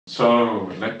So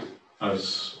let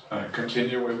us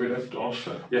continue where we left off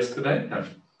yesterday.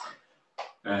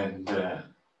 And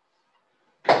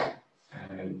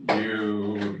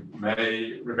you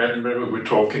may remember we were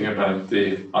talking about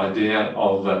the idea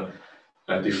of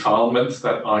defilements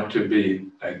that are to be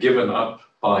given up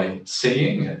by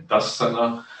seeing,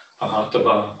 dasana,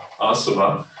 pahatava,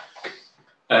 asava.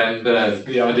 And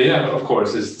the idea, of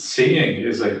course, is seeing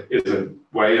is a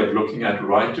way of looking at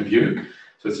right view.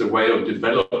 So it's a way of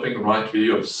developing right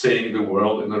view, of seeing the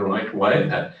world in the right way.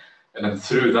 And then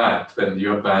through that, then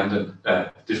you abandon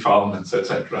defilements,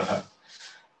 etc.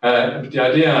 The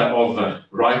idea of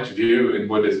right view in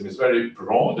Buddhism is very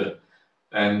broad.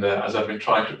 And as I've been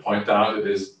trying to point out, it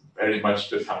is very much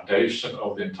the foundation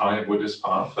of the entire Buddhist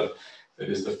path. It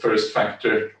is the first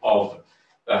factor of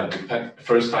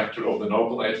the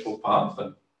Noble Eightfold Path,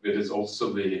 and it is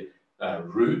also the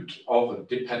root of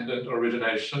dependent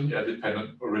origination.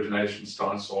 Dependent origination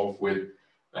starts off with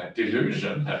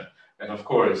delusion, and of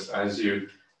course, as you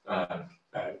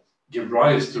give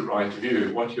rise to right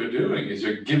view, what you're doing is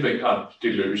you're giving up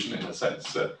delusion in a sense.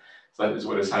 So that is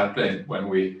what is happening when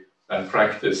we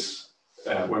practice,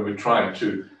 when we try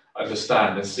to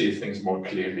understand and see things more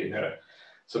clearly.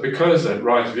 So because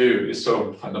right view is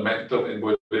so fundamental in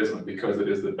Buddhism, because it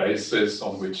is the basis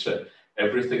on which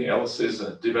everything else is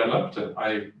developed,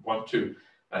 I want to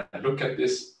look at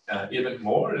this even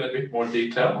more in a bit more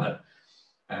detail.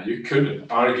 You could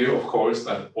argue, of course,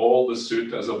 that all the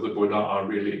suttas of the Buddha are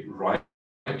really right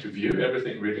to view.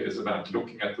 Everything really is about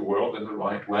looking at the world in the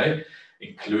right way,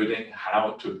 including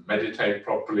how to meditate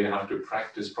properly, how to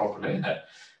practice properly.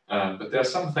 But there are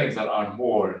some things that are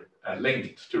more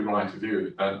linked to right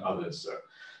view than others.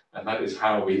 And that is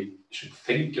how we should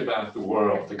think about the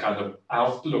world, the kind of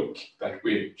outlook that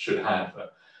we should have,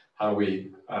 how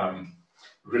we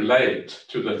relate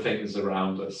to the things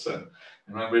around us. And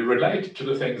when we relate to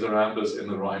the things around us in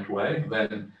the right way,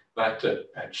 then that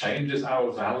changes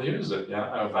our values.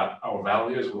 Our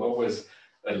values will always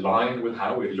align with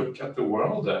how we look at the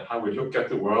world. How we look at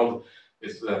the world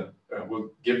is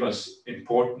will give us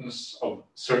importance of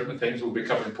certain things will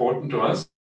become important to us.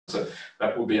 So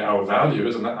that will be our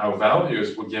values, and our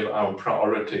values will give our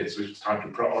priorities. We start to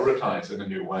prioritize in a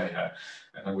new way, and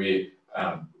then we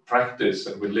practice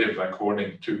and we live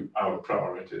according to our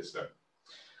priorities.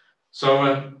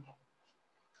 So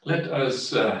let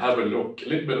us have a little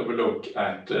bit of a look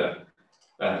at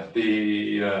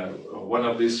one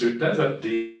of these suttas that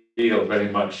deal very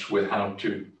much with how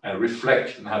to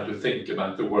reflect and how to think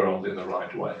about the world in the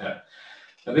right way.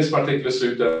 And this particular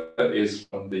sutta is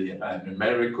from the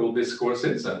numerical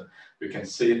discourses. You can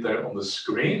see it there on the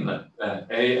screen,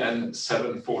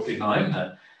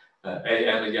 AN7.49.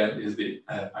 AN again is the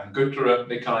Anguttara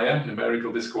Nikaya,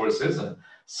 numerical discourses.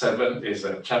 7 is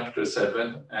chapter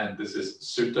 7, and this is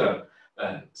Sutta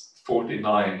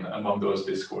 49 among those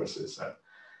discourses.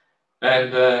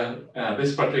 And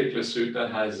this particular sutta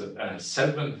has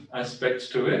 7 aspects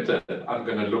to it. I'm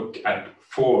going to look at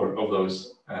 4 of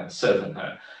those 7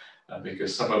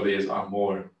 because some of these are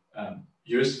more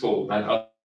useful than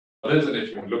others. And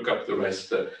if you look up the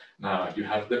rest now, you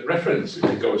have the reference. You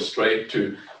can go straight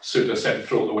to Sutta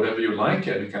Central or whatever you like,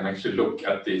 and you can actually look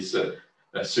at these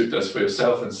suttas for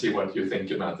yourself and see what you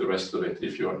think about the rest of it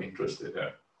if you are interested.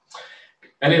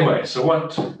 Anyway, so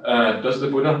what does the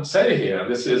Buddha say here?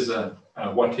 This is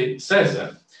what he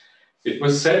says. It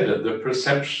was said that the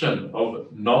perception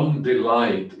of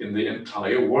non-delight in the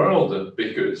entire world of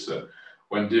bhikkhus,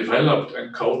 when developed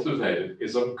and cultivated,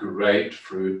 is of great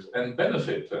fruit and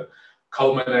benefit,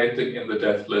 culminating in the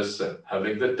deathless,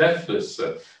 having the deathless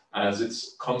as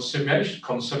its consummation.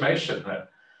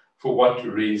 For what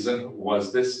reason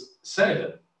was this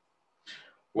said?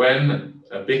 When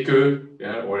a bhikkhu,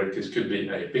 or it could be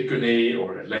a bhikkhuni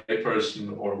or a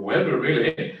layperson or whoever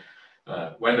really,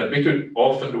 when a bhikkhu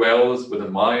often dwells with a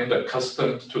mind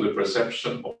accustomed to the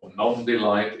perception of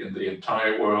non-delight in the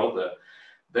entire world,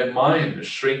 their mind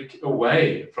shrink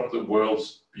away from the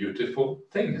world's beautiful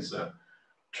things,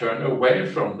 turn away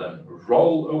from them,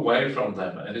 roll away from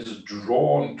them, and is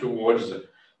drawn towards,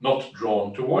 not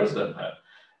drawn towards them.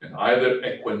 And either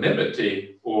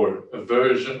equanimity or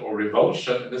aversion or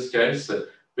revulsion, in this case,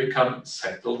 become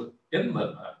settled in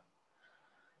them.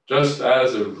 Just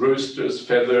as a rooster's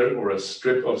feather or a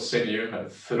strip of sinew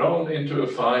thrown into a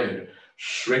fire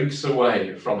shrinks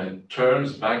away from it,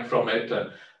 turns back from it,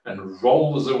 and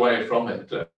rolls away from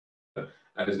it,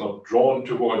 and is not drawn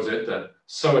towards it,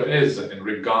 so it is in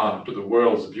regard to the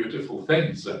world's beautiful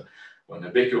things. When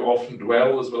a bhikkhu often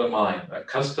dwells with a mind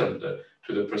accustomed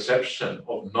to the perception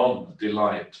of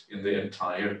non-delight in the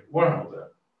entire world.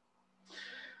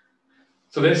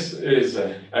 So this is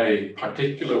a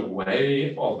particular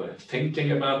way of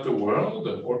thinking about the world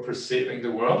or perceiving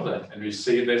the world, and we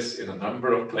see this in a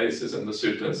number of places in the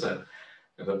suttas.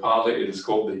 In the Pali, it is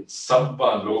called the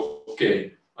Sabba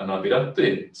Loke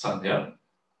Anavirati Sanya,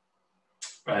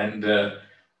 and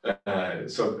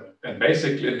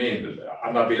basically means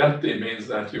Anavirati means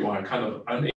that you are kind of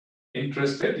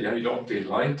uninterested, you don't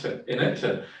delight in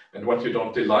it, and what you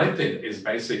don't delight in is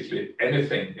basically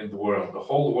anything in the world. The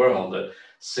whole world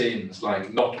seems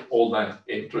like not all that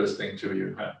interesting to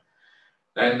you.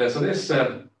 And so this,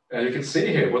 you can see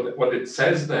here what it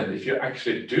says then, if you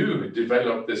actually do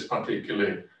develop this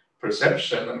particular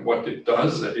perception, and what it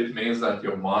does, it means that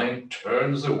your mind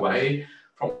turns away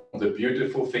from the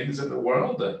beautiful things in the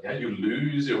world. You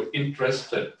lose your interest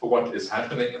for what is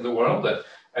happening in the world,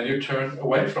 and you turn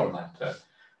away from that.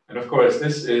 And of course,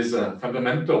 this is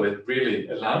fundamental. It really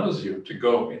allows you to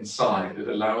go inside. It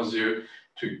allows you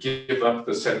to give up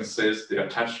the senses, the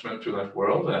attachment to that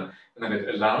world, and then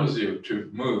it allows you to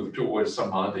move towards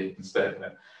samadhi instead.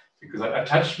 Because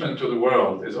attachment to the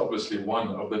world is obviously one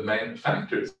of the main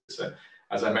factors,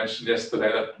 as I mentioned yesterday,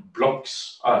 that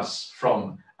blocks us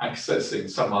from accessing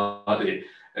samadhi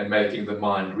and making the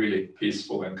mind really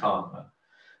peaceful and calm.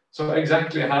 So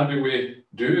exactly how do we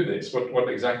do this? What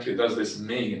exactly does this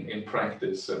mean in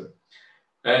practice?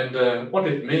 And what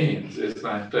it means is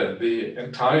that the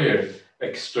entire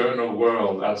external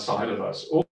world outside of us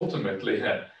ultimately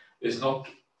is not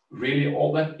really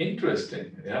all that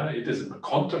interesting. It is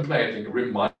contemplating,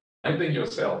 reminding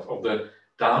yourself of the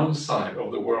downside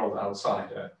of the world outside.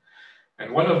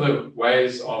 And one of the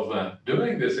ways of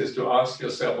doing this is to ask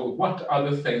yourself, well, what are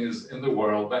the things in the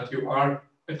world that you are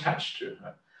attached to?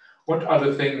 What are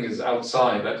the things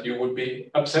outside that you would be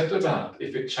upset about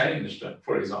if it changed,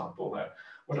 for example?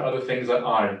 What are the things that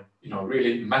are,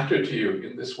 really matter to you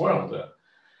in this world?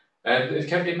 And it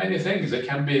can be many things. It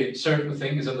can be certain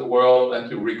things in the world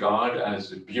that you regard as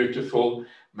beautiful,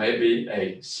 maybe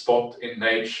a spot in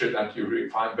nature that you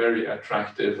find very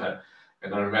attractive.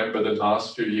 And I remember the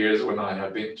last few years when I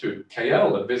have been to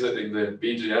KL visiting the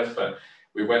BGF,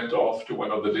 we went off to one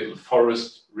of the little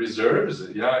forest reserves.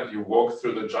 And you walk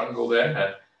through the jungle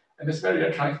there, and it's very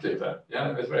attractive.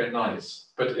 It's very nice.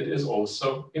 But it is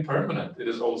also impermanent. It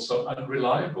is also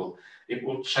unreliable. It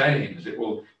will change. It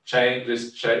will change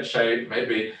its shape.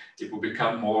 Maybe it will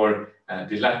become more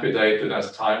dilapidated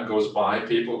as time goes by.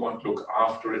 People won't look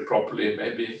after it properly,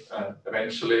 maybe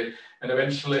eventually. And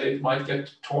eventually it might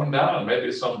get torn down. Maybe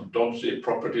some dodgy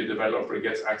property developer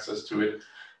gets access to it.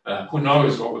 Who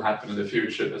knows what will happen in the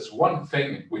future? There's one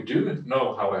thing we do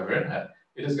know, however,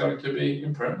 it is going to be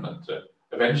impermanent.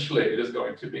 Eventually it is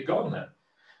going to be gone.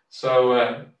 So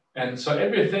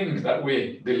everything that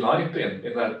we delight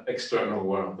in that external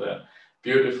world,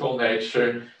 beautiful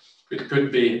nature, it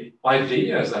could be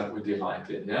ideas that we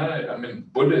delight in. I mean,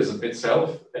 Buddhism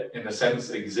itself, in a sense,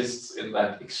 exists in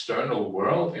that external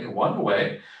world in one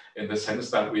way, in the sense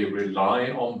that we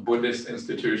rely on Buddhist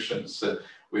institutions.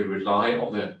 We rely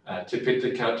on the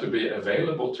Tipitaka to be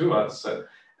available to us.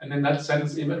 And in that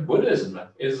sense, even Buddhism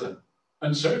is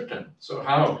uncertain. So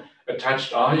how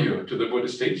attached are you to the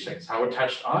Buddhist teachings? How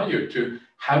attached are you to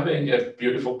having a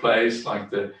beautiful place like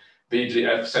the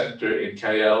BGF Center in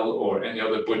KL or any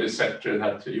other Buddhist center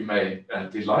that you may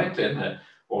delight in,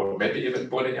 or maybe even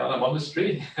Bodhinyana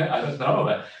Monastery, I don't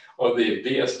know, or the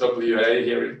BSWA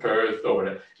here in Perth,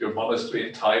 or your monastery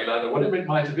in Thailand, or whatever it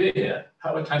might be.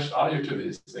 How attached are you to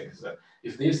these things?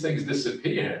 If these things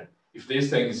disappear, if these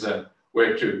things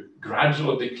were to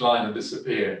gradually decline and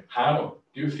disappear, how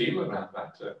do you feel about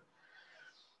that?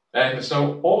 And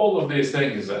so all of these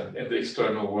things in the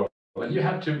external world, and you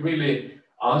have to really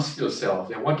ask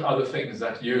yourself, what are the things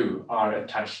that you are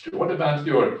attached to? What about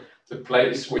the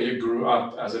place where you grew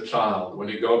up as a child? When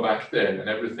you go back there and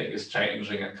everything is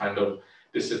changing and kind of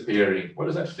disappearing, what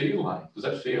does that feel like? Does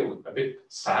that feel a bit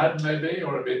sad maybe,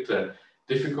 or a bit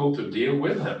difficult to deal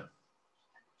with?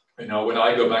 When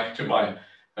I go back to my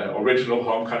original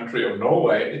home country of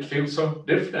Norway, it feels so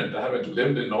different. I haven't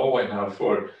lived in Norway now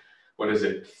for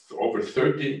over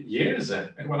 30 years.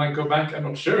 And when I go back, I'm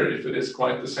not sure if it is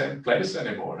quite the same place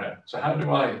anymore. So how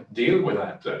do I deal with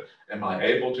that? Am I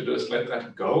able to just let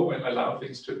that go and allow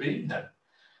things to be?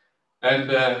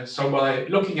 And so by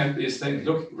looking at these things,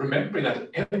 remembering that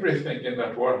everything in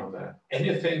that world,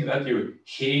 anything that you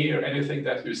hear, anything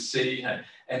that you see,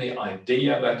 any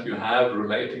idea that you have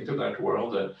relating to that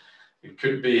world, it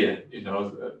could be,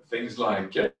 things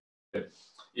like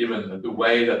even the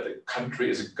way that the country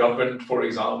is governed, for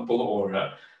example, or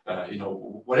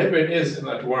whatever it is in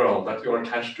that world that you're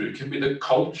attached to. It can be the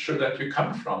culture that you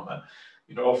come from.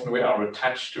 You know, often we are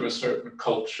attached to a certain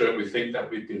culture. We think that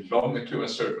we belong to a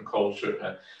certain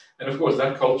culture. And of course,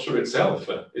 that culture itself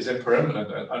is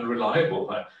impermanent and unreliable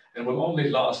and will only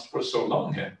last for so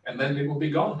long, and then it will be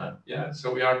gone. Yeah,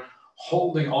 so we are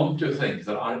holding on to things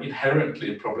that are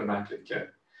inherently problematic.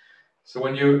 So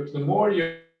the more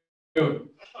you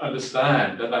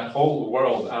understand that that whole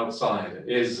world outside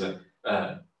is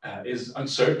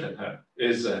uncertain,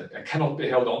 cannot be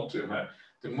held on to,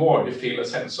 the more you feel a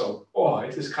sense of, oh,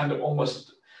 it is kind of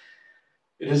almost,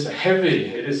 it is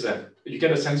heavy, you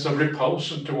get a sense of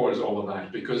repulsion towards all of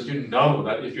that, because you know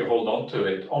that if you hold on to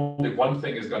it, only one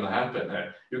thing is going to happen.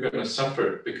 You're going to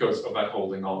suffer because of that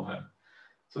holding on.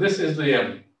 So this is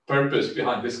the purpose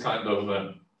behind this kind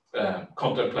of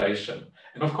contemplation.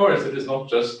 And of course, it is not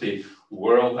just the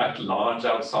world at large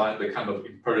outside, the kind of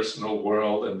impersonal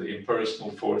world and the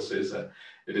impersonal forces.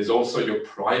 It is also your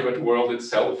private world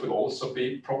itself will also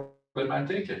be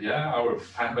problematic. Yeah, our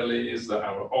families,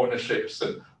 our ownerships,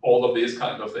 and all of these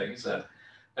kind of things.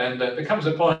 And there comes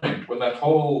a point when that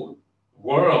whole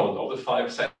world of the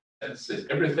five senses,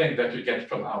 everything that you get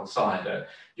from outside,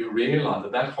 you realize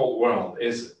that that whole world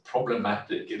is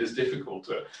problematic. It is difficult,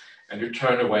 and you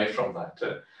turn away from that.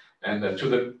 And to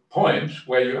the point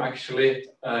where you actually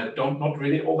not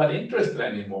really all that interested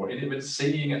anymore in even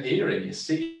seeing and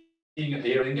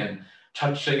hearing and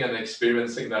touching and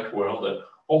experiencing that world.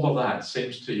 All of that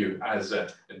seems to you as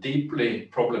deeply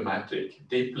problematic,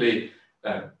 deeply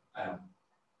a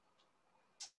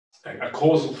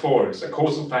causal force, a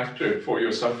causal factor for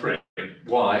your suffering.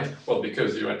 Why? Well,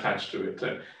 because you're attached to it.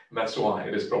 And that's why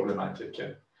it is problematic.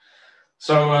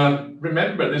 So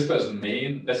remember, this doesn't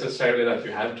mean necessarily that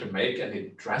you have to make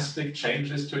any drastic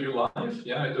changes to your life.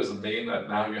 Yeah, it doesn't mean that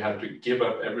now you have to give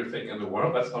up everything in the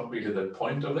world. That's not really the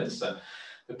point of this.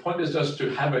 The point is just to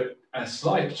have a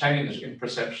slight change in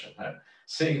perception,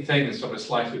 seeing things from a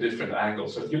slightly different angle.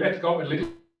 So if you let go a little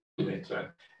bit,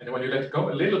 and when you let go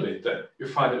a little bit, you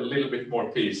find a little bit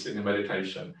more peace in your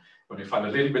meditation. When you find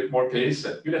a little bit more peace,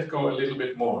 you let go a little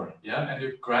bit more, yeah, and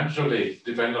you gradually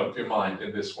develop your mind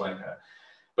in this way.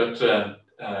 But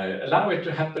allow it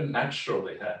to happen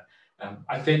naturally.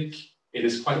 I think it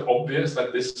is quite obvious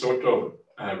that this sort of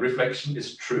reflection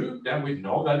is true. Yeah, we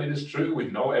know that it is true. We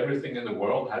know everything in the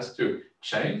world has to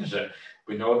change.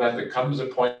 We know that there comes a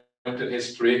point in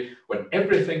history when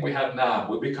everything we have now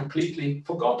will be completely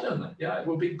forgotten. Yeah, it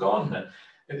will be gone.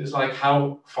 It is like,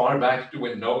 how far back do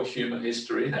we know human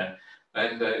history?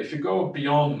 And if you go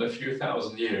beyond a few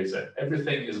thousand years,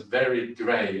 everything is very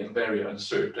gray and very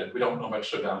uncertain. We don't know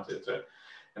much about it.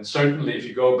 And certainly if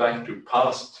you go back to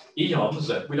past eons,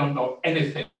 we don't know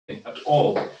anything at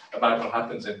all about what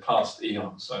happens in past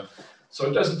eons. So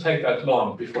it doesn't take that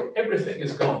long before everything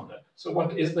is gone. So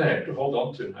what is there to hold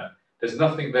on to? There's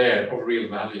nothing there of real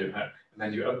value. And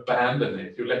then you abandon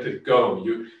it, you let it go,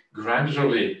 you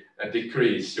gradually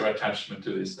decrease your attachment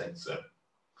to these things.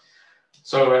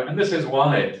 So, and this is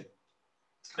why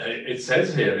it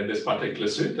says here in this particular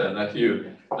sutta that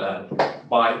you,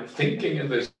 by thinking in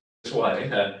this way,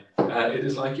 it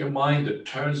is like your mind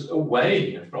turns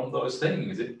away from those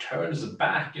things. It turns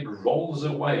back, it rolls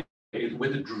away, it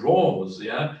withdraws,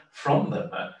 yeah, from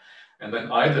them. And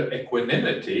then either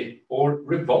equanimity or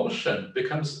revulsion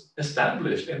becomes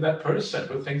established in that person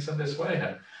who thinks in this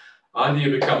way. Either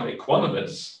you become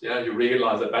equanimous, yeah, you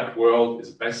realize that that world is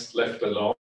best left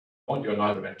alone. You're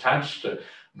neither attached,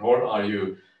 nor are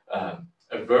you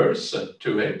averse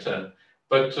to it.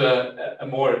 But a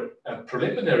more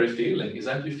preliminary feeling is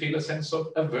that you feel a sense of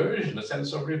aversion, a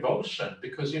sense of revulsion,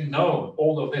 because you know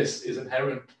all of this is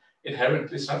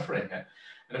inherently suffering.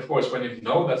 And of course, when you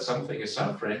know that something is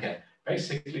suffering,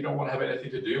 basically you don't want to have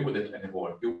anything to do with it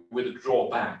anymore. You withdraw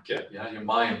back. Yeah, your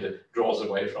mind draws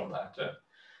away from that.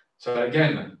 So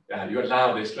again, you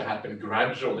allow this to happen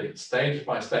gradually, stage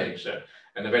by stage.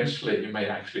 And eventually you may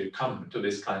actually come to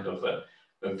this kind of a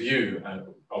view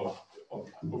of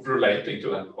relating to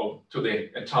that, to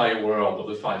the entire world of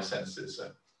the five senses.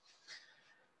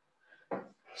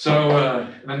 So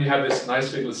then you have this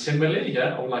nice little simile,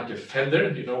 yeah, of like a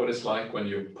feather. You know what it's like when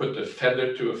you put a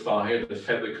feather to a fire, the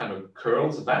feather kind of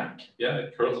curls back. Yeah,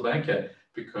 it curls back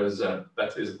because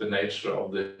that is the nature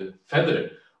of the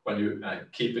feather when you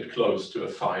keep it close to a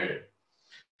fire.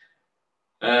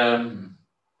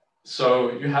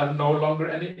 So you have no longer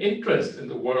any interest in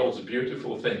the world's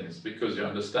beautiful things because you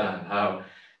understand how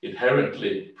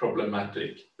inherently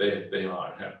problematic they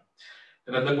are.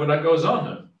 And then the Buddha goes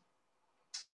on.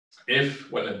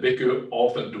 If, when a bhikkhu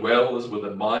often dwells with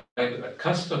a mind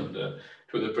accustomed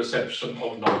to the perception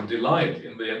of non-delight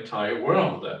in the entire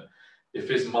world, if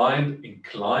his mind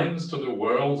inclines to the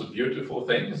world's beautiful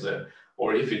things,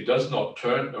 or if he does not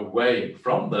turn away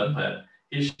from them,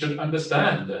 he should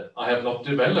understand that I have not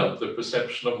developed the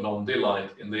perception of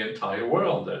non-delight in the entire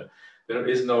world. There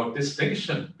is no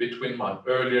distinction between my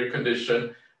earlier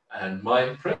condition and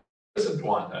my present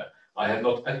one. I have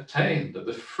not attained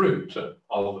the fruit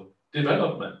of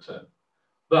development.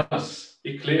 Thus,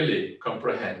 he clearly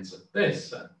comprehends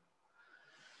this.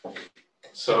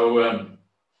 So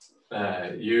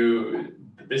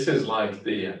this is like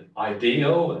the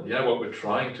ideal, what we're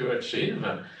trying to achieve.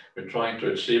 We're trying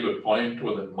to achieve a point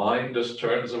where the mind just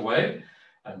turns away.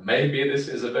 And maybe this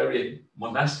is a very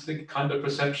monastic kind of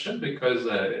perception, because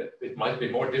it might be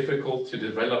more difficult to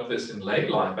develop this in lay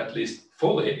life, at least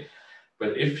fully.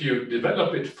 But if you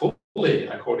develop it fully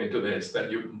according to this,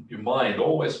 then your mind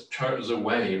always turns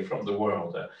away from the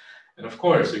world. And of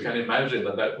course, you can imagine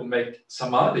that will make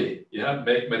samadhi,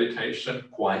 make meditation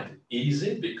quite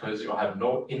easy, because you have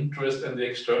no interest in the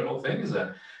external things.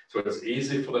 So it's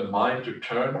easy for the mind to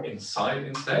turn inside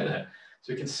instead.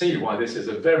 So you can see why this is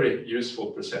a very useful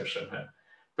perception.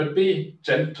 But be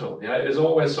gentle. It is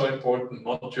always so important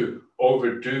not to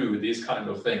overdo these kind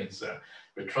of things.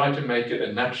 But try to make it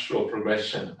a natural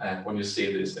progression when you see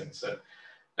these things.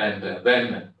 And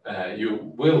then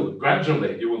you will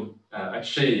gradually,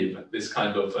 achieve this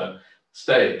kind of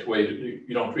state where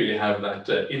you don't really have that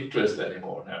interest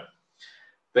anymore.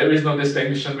 There is no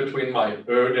distinction between my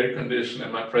earlier condition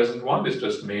and my present one. This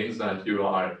just means that you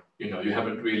are, you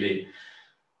haven't really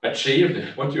achieved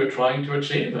what you're trying to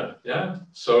achieve.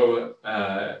 So,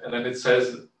 and then it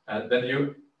says, then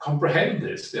you comprehend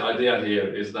this. The idea here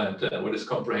is that what is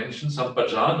comprehension?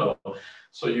 Sampajano.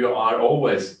 So you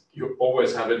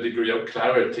always have a degree of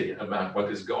clarity about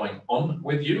what is going on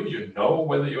with you. You know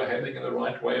whether you're heading in the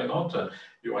right way or not.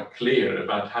 You are clear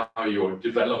about how your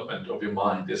development of your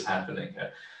mind is happening.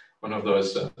 One of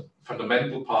those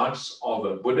fundamental parts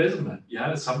of Buddhism,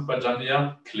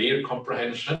 sampajanya, clear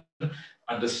comprehension,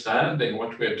 understanding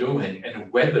what we're doing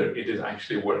and whether it is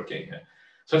actually working.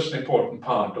 Such an important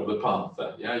part of the path.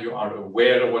 You are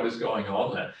aware of what is going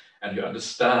on, and you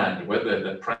understand whether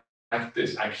the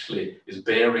practice actually is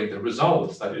bearing the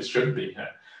results that it should be.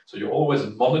 So you're always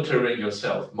monitoring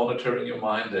yourself, monitoring your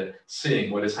mind,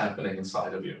 seeing what is happening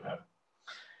inside of you.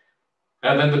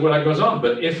 And then the Buddha goes on,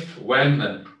 but if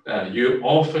when you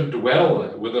often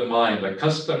dwell with a mind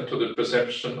accustomed to the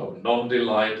perception of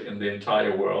non-delight in the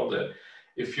entire world,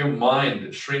 if your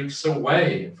mind shrinks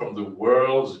away from the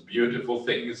world's beautiful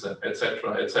things,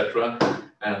 etc., etc.,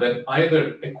 then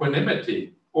either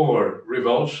equanimity or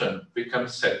revulsion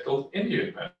becomes settled in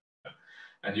you.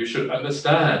 And you should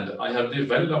understand, I have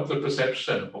developed the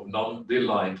perception of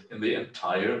non-delight in the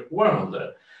entire world.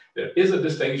 There is a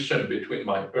distinction between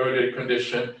my earlier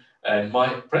condition and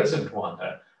my present one.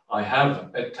 I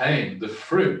have attained the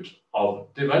fruit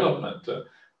of development.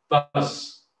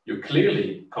 Thus, you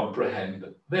clearly comprehend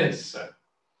this.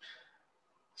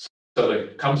 So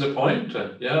there comes a point,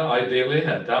 ideally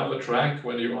down the track,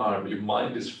 when your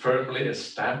mind is firmly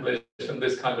established in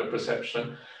this kind of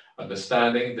perception,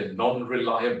 understanding the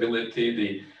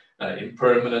non-reliability, the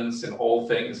impermanence in all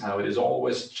things, how it is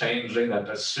always changing, that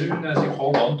as soon as you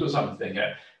hold on to something,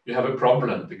 you have a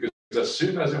problem, because as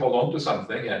soon as you hold on to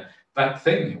something, that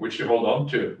thing which you hold on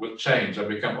to will change and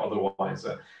become otherwise.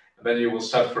 And then you will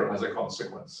suffer as a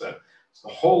consequence. So the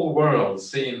whole world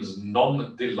seems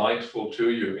non-delightful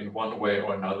to you in one way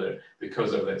or another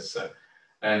because of this.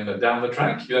 And down the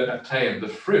track, you then attain the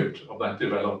fruit of that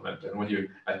development. And when you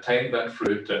attain that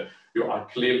fruit, you are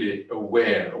clearly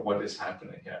aware of what is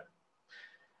happening here.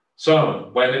 So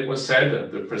when it was said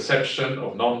that the perception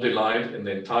of non-delight in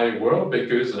the entire world,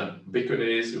 bhikkhus,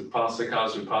 bhikkhunis,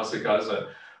 upasikas,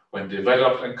 when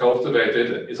developed and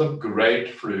cultivated, is of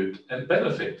great fruit and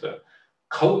benefit,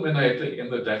 culminating in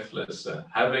the deathless,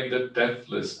 having the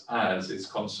deathless as its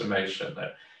consummation.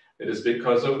 It is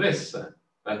because of this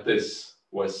that this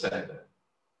was said.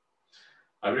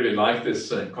 I really like this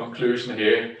conclusion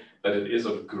here, that it is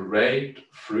of great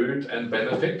fruit and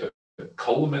benefit,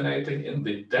 culminating in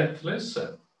the deathless.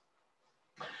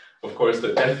 Of course,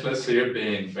 the deathless here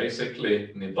being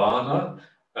basically nibbana.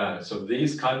 So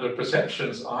these kind of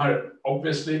perceptions are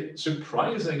obviously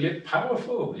surprisingly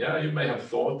powerful. You may have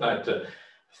thought that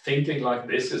thinking like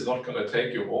this is not going to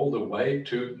take you all the way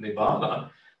to nibbana.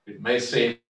 It may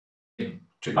seem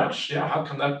too much. How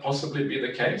can that possibly be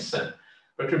the case?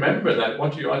 But remember that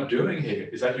what you are doing here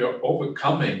is that you're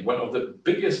overcoming one of the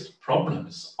biggest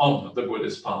problems on the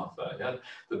Buddhist path.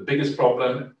 The biggest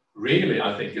problem really,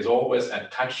 I think, is always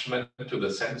attachment to the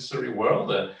sensory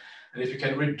world. And if you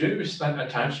can reduce that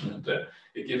attachment,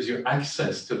 it gives you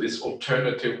access to this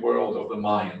alternative world of the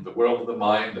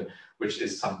mind which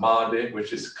is samadhi,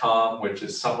 which is calm, which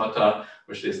is samatha,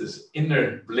 which is this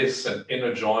inner bliss and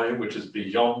inner joy, which is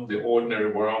beyond the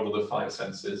ordinary world of the five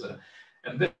senses.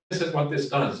 And this is what this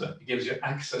does. It gives you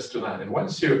access to that. And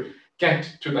once you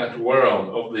get to that world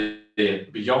of the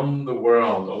beyond the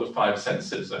world of the five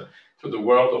senses, to the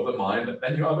world of the mind,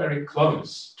 then you are very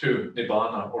close to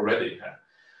Nibbana already.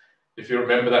 If you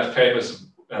remember that famous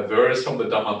verse from the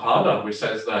Dhammapada, which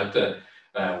says that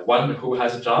one who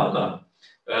has jhana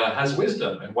has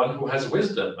wisdom, and one who has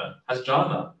wisdom has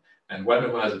jhana, and one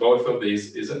who has both of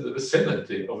these is in the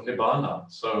vicinity of Nibbana.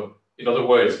 So, in other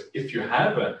words, if you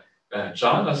have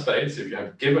jhana states, if you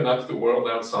have given up the world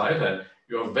outside,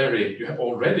 you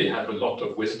already have a lot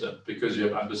of wisdom, because you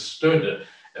have understood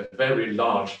a very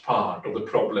large part of the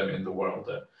problem in the world.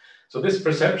 So this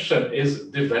perception is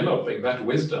developing that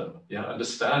wisdom,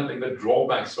 understanding the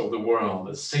drawbacks of the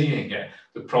world, seeing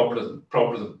the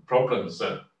problems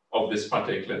of this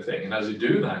particular thing. And as you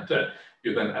do that,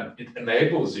 it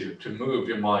enables you to move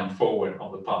your mind forward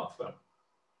on the path.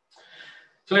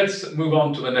 So let's move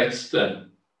on to the next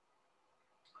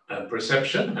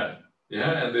perception.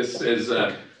 And this is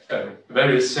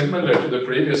very similar to the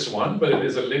previous one, but it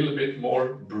is a little bit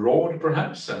more broad,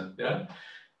 perhaps. So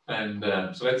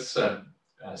let's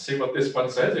see what this one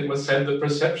says. It was said the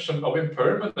perception of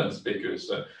impermanence,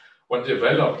 because when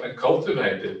developed and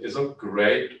cultivated, is of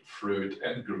great fruit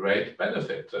and great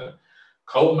benefit,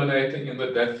 culminating in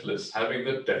the deathless, having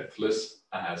the deathless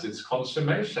as its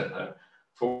consummation.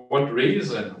 For what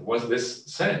reason was this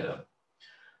said?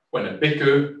 When a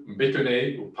bhikkhu,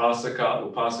 bhikkhuni,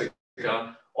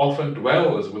 upasaka often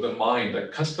dwells with a mind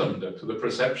accustomed to the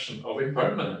perception of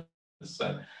impermanence,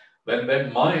 then their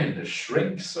mind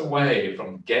shrinks away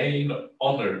from gain,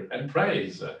 honor, and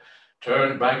praise,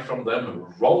 turn back from them,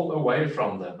 roll away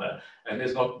from them, and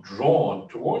is not drawn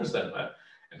towards them,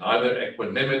 and either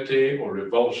equanimity or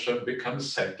revulsion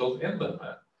becomes settled in them.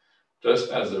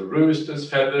 Just as a rooster's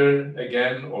feather,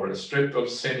 again, or a strip of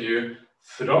sinew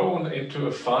thrown into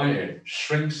a fire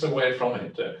shrinks away from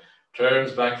it,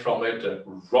 turns back from it,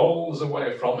 rolls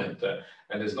away from it,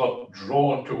 and is not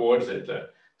drawn towards it.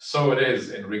 So it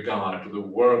is in regard to the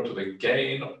world, to the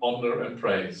gain, honor, and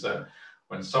praise,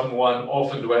 when someone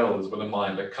often dwells with a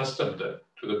mind accustomed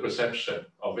to the perception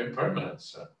of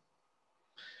impermanence.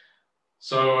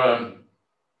 So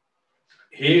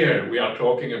here we are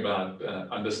talking about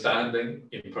understanding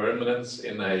impermanence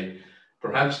in a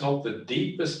perhaps not the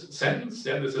deepest sense.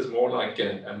 This is more like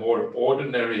a more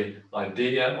ordinary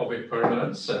idea of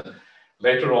impermanence.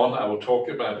 Later on, I will talk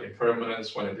about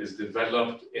impermanence when it is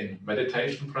developed in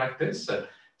meditation practice,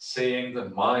 seeing the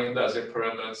mind as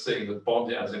impermanent, seeing the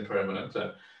body as impermanent.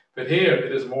 But here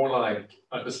it is more like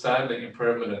understanding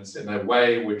impermanence in a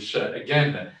way which,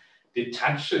 again,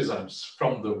 detaches us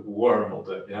from the world,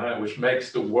 which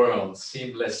makes the world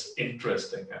seem less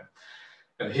interesting.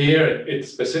 And here it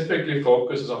specifically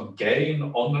focuses on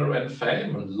gain, honor, and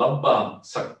fame. Labha,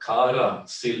 sakkara,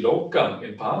 siloka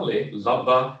in Pali.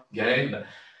 Labha, gain.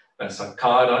 And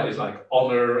sakkara is like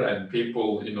honor and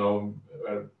people,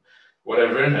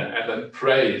 whatever. And then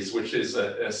praise, which is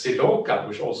siloka,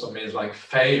 which also means like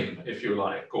fame, if you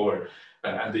like, or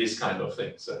and these kind of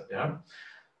things.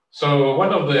 So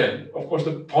one of course,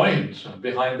 the point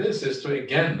behind this is to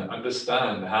again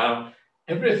understand how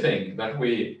everything that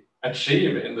we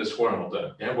achieve in this world,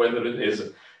 whether it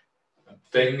is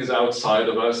things outside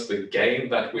of us, the gain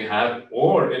that we have,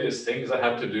 or it is things that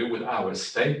have to do with our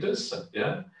status.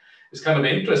 It's kind of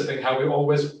interesting how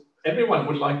everyone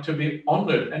would like to be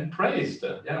honored and praised.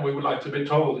 We would like to be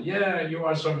told, you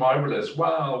are so marvelous.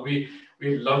 Wow, we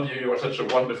love you. You are such a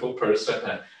wonderful person.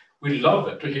 We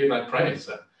love to hear that praise.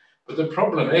 But the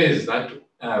problem is that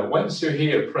once you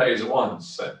hear praise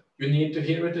once, you need to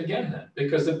hear it again,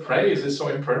 because the praise is so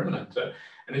impermanent.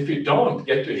 And if you don't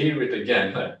get to hear it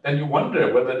again, then you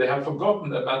wonder whether they have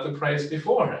forgotten about the praise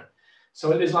before.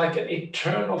 So it is like an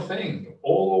eternal thing,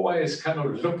 always kind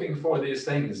of looking for these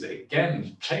things,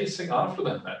 again, chasing after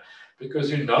them, because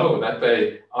you know that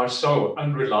they are so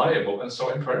unreliable and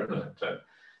so impermanent.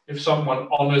 If someone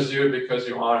honors you because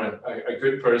you are a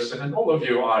good person, and all of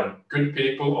you are good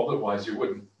people, otherwise you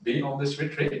wouldn't be on this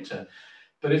retreat.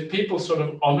 But if people sort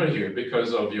of honor you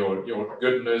because of your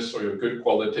goodness or your good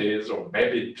qualities, or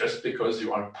maybe just because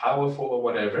you are powerful or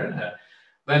whatever,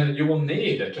 then you will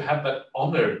need to have that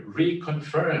honor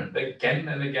reconfirmed again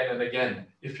and again and again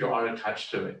if you are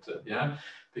attached to it.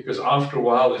 Because after a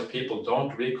while, if people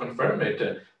don't reconfirm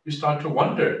it, you start to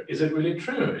wonder, is it really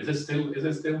true? Is it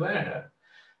still there?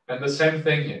 And the same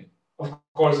thing, of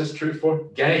course, is true for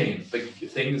gain. The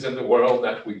things in the world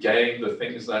that we gain, the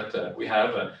things that we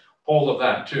have, all of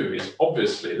that too is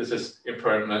obviously, this is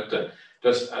impermanent,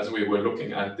 just as we were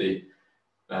looking at the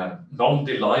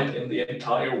non-delight in the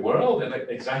entire world in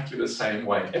exactly the same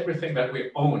way. Everything that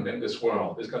we own in this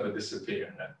world is going to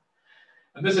disappear.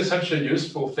 And this is such a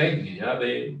useful thing, yeah,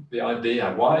 the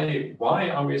idea, why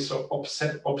are we so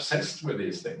obsessed with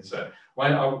these things?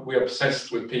 Why are we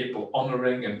obsessed with people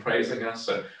honoring and praising us?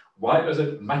 Why does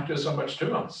it matter so much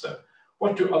to us?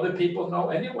 What do other people know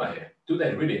anyway? Do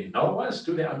they really know us?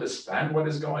 Do they understand what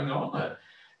is going on?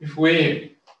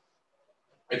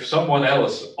 If someone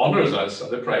else honors us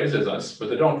and praises us, but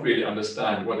they don't really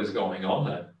understand what is going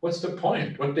on, what's the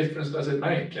point? What difference does it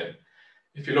make?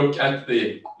 If you look at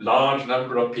the large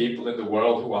number of people in the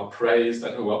world who are praised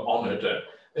and who are honored,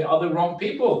 they are the wrong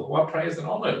people who are praised and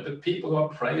honored. The people who are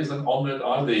praised and honored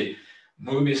are the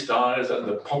movie stars and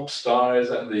the pop stars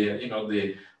and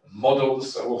the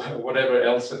models or whatever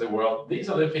else in the world. These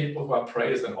are the people who are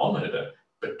praised and honored.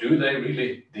 But do they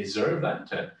really deserve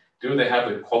that? Do they have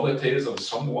the qualities of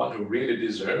someone who really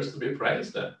deserves to be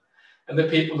praised? And the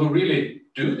people who really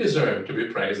do deserve to be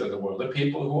praised in the world, the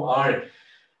people who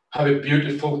have a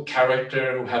beautiful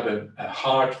character, who have a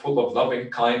heart full of loving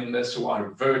kindness, who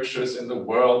are virtuous in the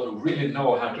world, who really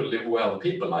know how to live well.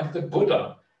 People like the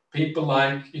Buddha, people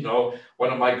like,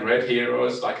 one of my great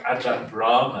heroes like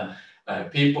Ajahn,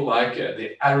 people like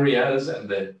the Aryas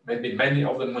and maybe many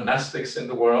of the monastics in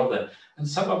the world, and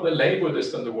some of the lay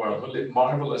Buddhists in the world who live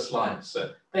marvelous lives.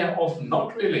 They are often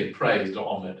not really praised or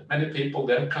honored. Many people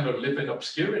there kind of live in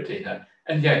obscurity,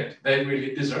 and yet they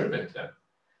really deserve it.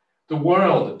 The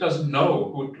world doesn't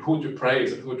know who to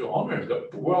praise and who to honor.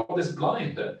 The world is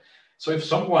blind. So if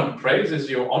someone praises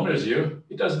you, honors you,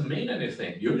 it doesn't mean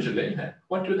anything, usually.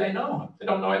 What do they know? They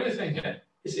don't know anything.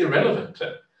 It's irrelevant.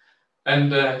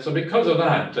 And so because of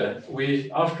that,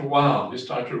 after a while, we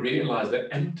start to realize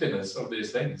the emptiness of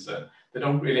these things. They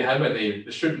don't really have any,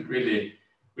 we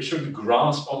shouldn't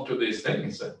grasp onto these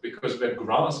things because we're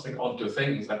grasping onto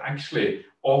things that actually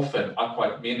often are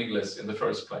quite meaningless in the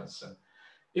first place.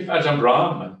 If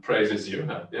Ajahn praises you,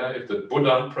 if the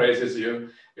Buddha praises you,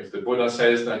 if the Buddha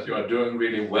says that you are doing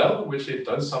really well, which it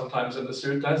does sometimes in the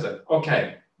suttas,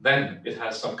 okay, then it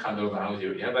has some kind of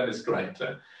value. Yeah, that is great.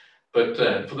 But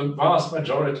for the vast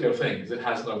majority of things, it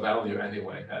has no value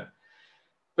anyway.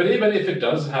 But even if it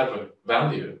does have a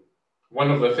value, one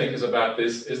of the things about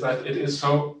this is that it is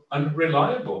so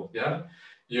unreliable. Yeah,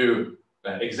 you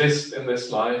exist in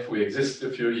this life, we exist a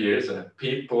few years, and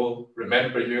people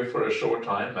remember you for a short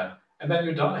time, and then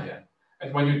you die.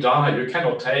 And when you die, you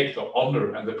cannot take the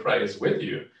honor and the praise with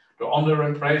you. The honor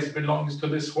and praise belongs to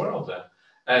this world.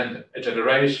 And a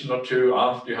generation or two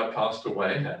after you have passed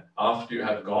away, after you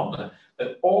have gone,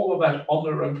 then all of that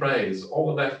honor and praise, all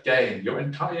of that gain, your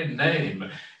entire name,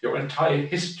 your entire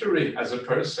history as a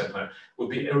person will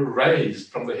be erased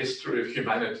from the history of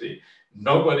humanity.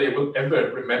 Nobody will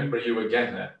ever remember you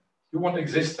again. You won't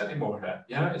exist anymore.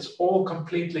 Yeah, it's all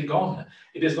completely gone.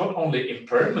 It is not only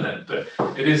impermanent,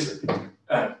 it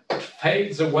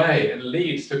fades away and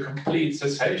leads to complete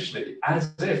cessation,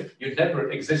 as if you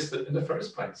never existed in the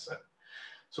first place.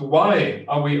 So why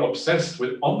are we obsessed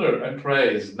with honor and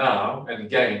praise now and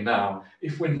gain now,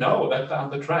 if we know that down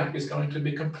the track is going to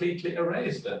be completely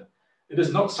erased? It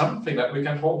is not something that we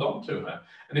can hold on to.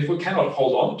 And if we cannot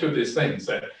hold on to these things,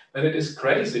 then it is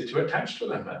crazy to attach to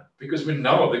them, because we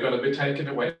know they're going to be taken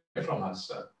away from us.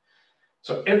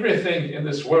 So everything in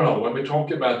this world, when we talk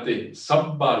about the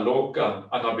Sabba Loka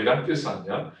Anabhirati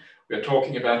Sanya, we are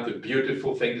talking about the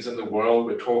beautiful things in the world,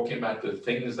 we're talking about the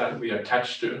things that we are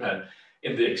attached to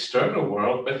in the external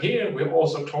world, but here we're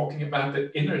also talking about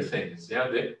the inner things,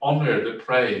 the honor, the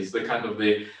praise, the kind of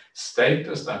the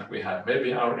status that we have,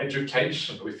 maybe our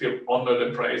education, we feel honored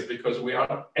and praised because we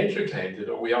are educated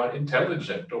or we are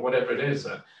intelligent or whatever it is,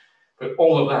 but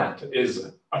all of that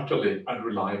is utterly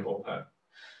unreliable.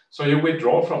 So you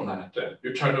withdraw from that,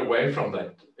 you turn away from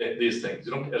these things.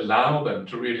 You don't allow them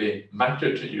to really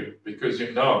matter to you because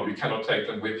you know you cannot take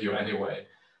them with you anyway.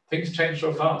 Things change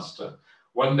so fast.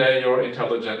 One day you're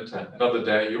intelligent, another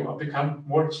day you become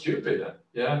more stupid.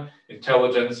 Yeah,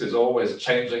 intelligence is always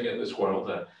changing in this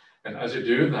world. And as you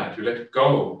do that, you let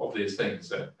go of these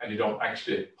things and you don't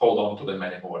actually hold on to them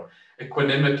anymore.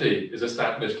 Equanimity is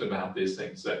established about these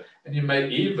things. And you may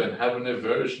even have an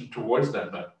aversion towards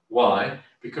them. Why?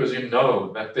 Because you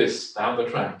know that this down the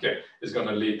track is going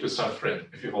to lead to suffering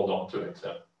if you hold on to it.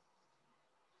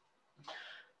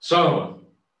 So,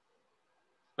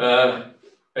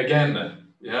 again,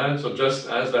 so just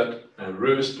as that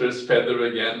rooster's feather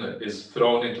again is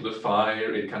thrown into the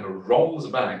fire, it kind of rolls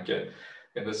back.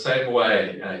 In the same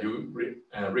way, you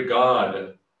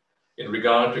regard in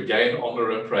regard to gain,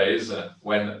 honor, and praise,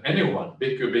 when anyone,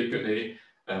 bhikkhu, bhikkhuni,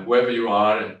 wherever you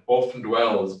are, often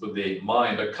dwells with the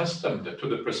mind accustomed to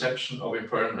the perception of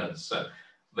impermanence,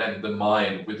 then the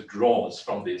mind withdraws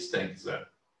from these things.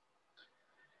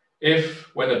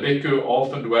 If, when a bhikkhu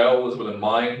often dwells with a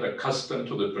mind accustomed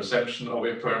to the perception of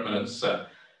impermanence,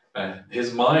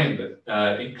 his mind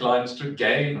inclines to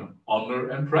gain, honor,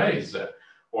 and praise,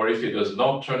 or if he does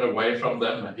not turn away from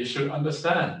them, he should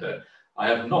understand, I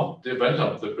have not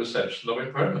developed the perception of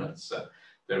impermanence.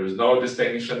 There is no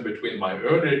distinction between my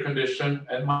earlier condition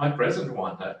and my present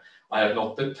one. I have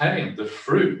not attained the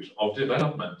fruit of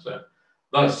development.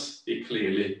 Thus, he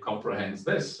clearly comprehends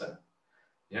this.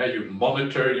 You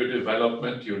monitor your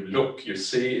development, you look, you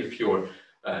see if your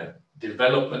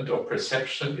development of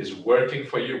perception is working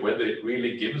for you, whether it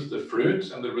really gives the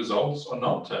fruits and the results or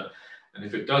not. And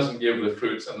if it doesn't give the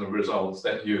fruits and the results,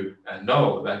 then you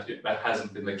know that that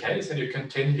hasn't been the case, and you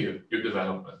continue your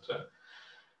development.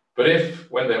 But if,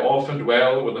 when they often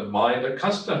dwell with a mind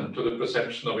accustomed to the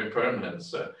perception of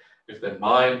impermanence, if their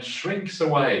mind shrinks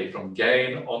away from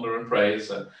gain, honor, and praise,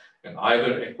 and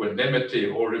either equanimity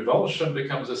or revulsion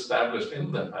becomes established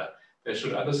in them, they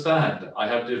should understand, I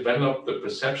have developed the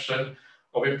perception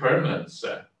of impermanence.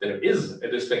 There is a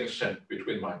distinction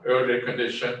between my earlier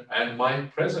condition and my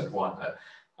present one.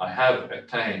 I have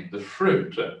attained the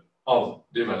fruit of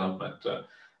development.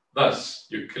 Thus,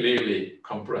 you clearly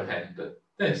comprehend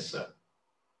this.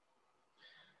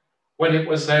 When it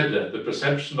was said that the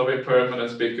perception of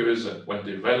impermanence, bhikkhus, when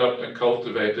developed and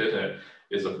cultivated,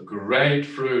 is of great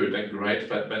fruit and great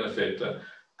benefit,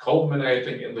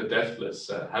 culminating in the deathless,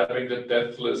 having the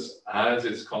deathless as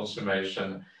its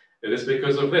consummation, it is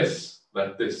because of this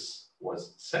that this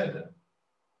was said.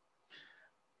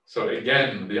 So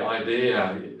again, the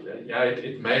idea,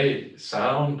 it may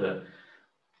sound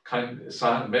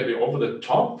maybe over the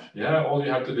top. All you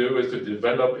have to do is to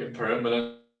develop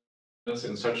impermanence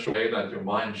in such a way that your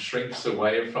mind shrinks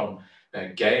away from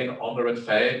gain, honor, and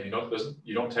fame.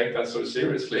 You don't take that so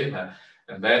seriously,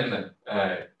 and then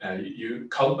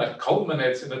that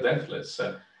culminates in the deathless.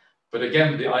 But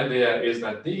again, the idea is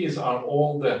that these are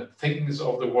all the things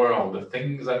of the world, the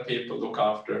things that people look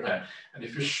after. And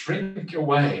if you shrink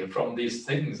away from these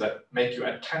things that make you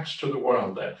attached to the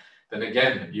world, then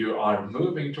again, you are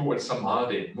moving towards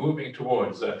samadhi, moving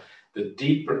towards the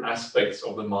deeper aspects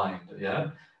of the mind.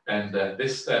 And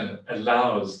this then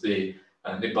allows the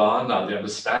nibbana, the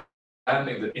understanding,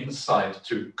 the insight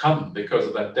to come because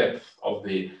of that depth of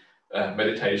the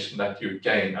meditation that you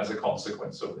gain as a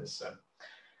consequence of this.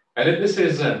 And this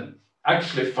is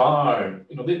actually far,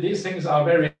 these things are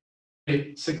very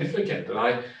significant. And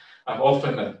I'm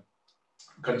often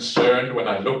concerned when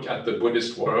I look at the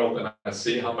Buddhist world and I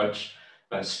see how much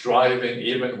striving,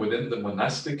 even within the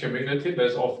monastic community,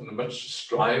 there's often much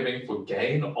striving for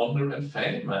gain, honor, and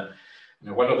fame.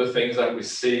 One of the things that we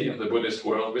see in the Buddhist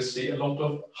world, we see a lot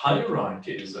of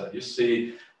hierarchies. You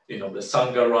see, the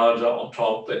Sangha Raja on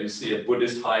top, and you see a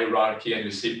Buddhist hierarchy, and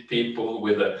you see people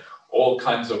with all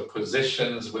kinds of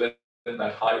positions within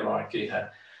that hierarchy.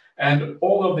 And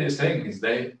all of these things,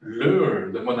 they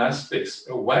lure the monastics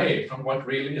away from what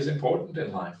really is important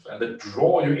in life, and they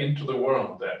draw you into the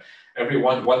world.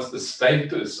 Everyone wants the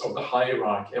status of the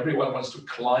hierarchy. Everyone wants to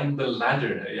climb the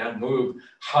ladder, move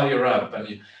higher up.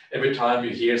 And every time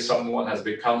you hear someone has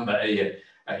become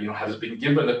has been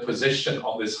given a position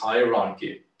on this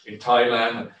hierarchy in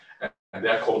Thailand, and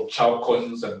they're called Chao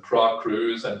Kuns and Pra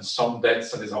Krus and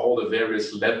Somdets, and these are all the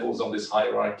various levels on this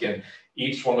hierarchy, and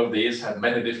each one of these have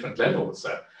many different levels.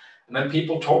 And then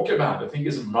people talk about it. I think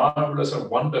it's marvelous and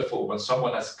wonderful when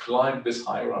someone has climbed this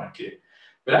hierarchy.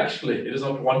 But actually, it is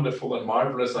not wonderful and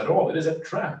marvelous at all. It is a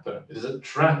trap. It is a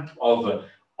trap of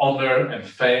honor and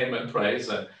fame and praise.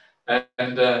 And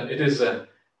it is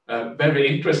very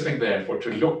interesting, therefore,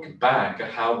 to look back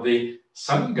at how the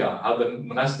Sangha, how the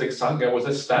monastic Sangha was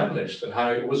established and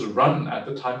how it was run at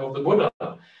the time of the Buddha.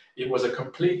 It was a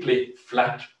completely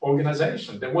flat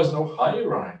organization. There was no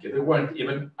hierarchy. There weren't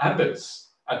even abbots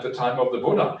at the time of the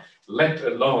Buddha, let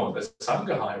alone the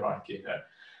Sangha hierarchy.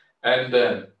 And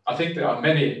I think there are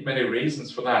many, many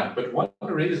reasons for that. But one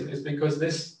reason is because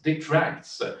this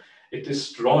detracts, it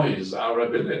destroys our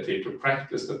ability to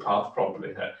practice the path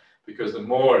properly. Because the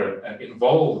more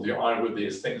involved you are with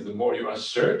these things, the more you are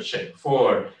searching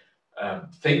for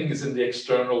things in the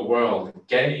external world,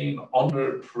 gain,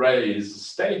 honor, praise,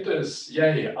 status.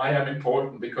 Yay, I am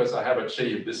important because I have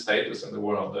achieved this status in the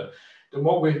world. The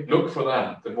more we look for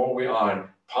that, the more we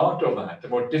are part of that, the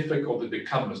more difficult it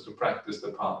becomes to practice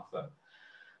the path.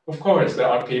 Of course, there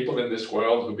are people in this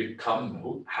world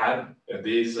who have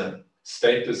these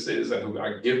statuses and who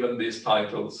are given these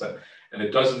titles, and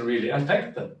it doesn't really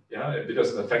affect them. Yeah, it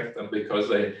doesn't affect them because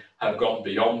they have gone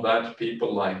beyond that.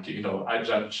 People like, you know,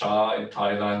 Ajahn in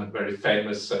Thailand, very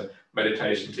famous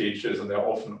meditation teachers, and they're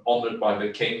often honored by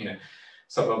the king.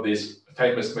 Some of these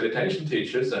famous meditation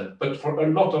teachers, but for a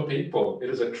lot of people, it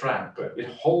is a trap. It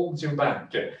holds you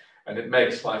back, and it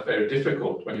makes life very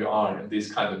difficult when you are in these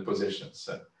kind of positions.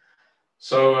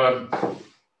 So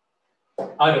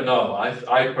I don't know.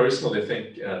 I personally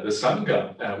think the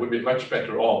Sangha would be much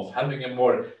better off having a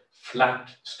more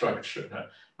flat structure,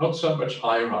 not so much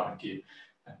hierarchy.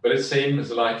 But it seems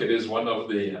like it is one of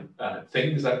the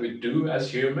things that we do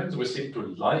as humans. We seem to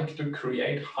like to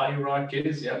create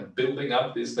hierarchies, yeah, building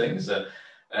up these things.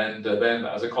 And then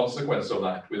as a consequence of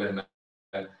that, we then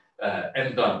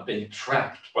end up being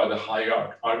trapped by the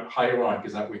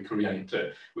hierarchies that we create.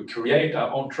 We create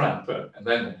our own trap, and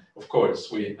then, of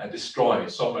course, we destroy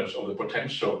so much of the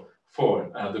potential for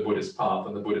the Buddhist path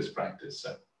and the Buddhist practice.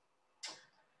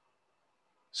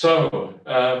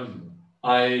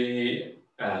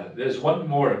 There's one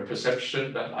more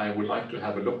perception that I would like to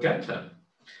have a look at,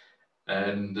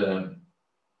 and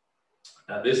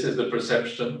this is the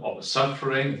perception of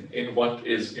suffering in what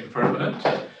is impermanent.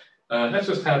 Let's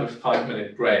just have a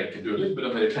 5-minute break and do a little bit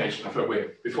of meditation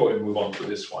before we move on to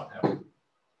this one.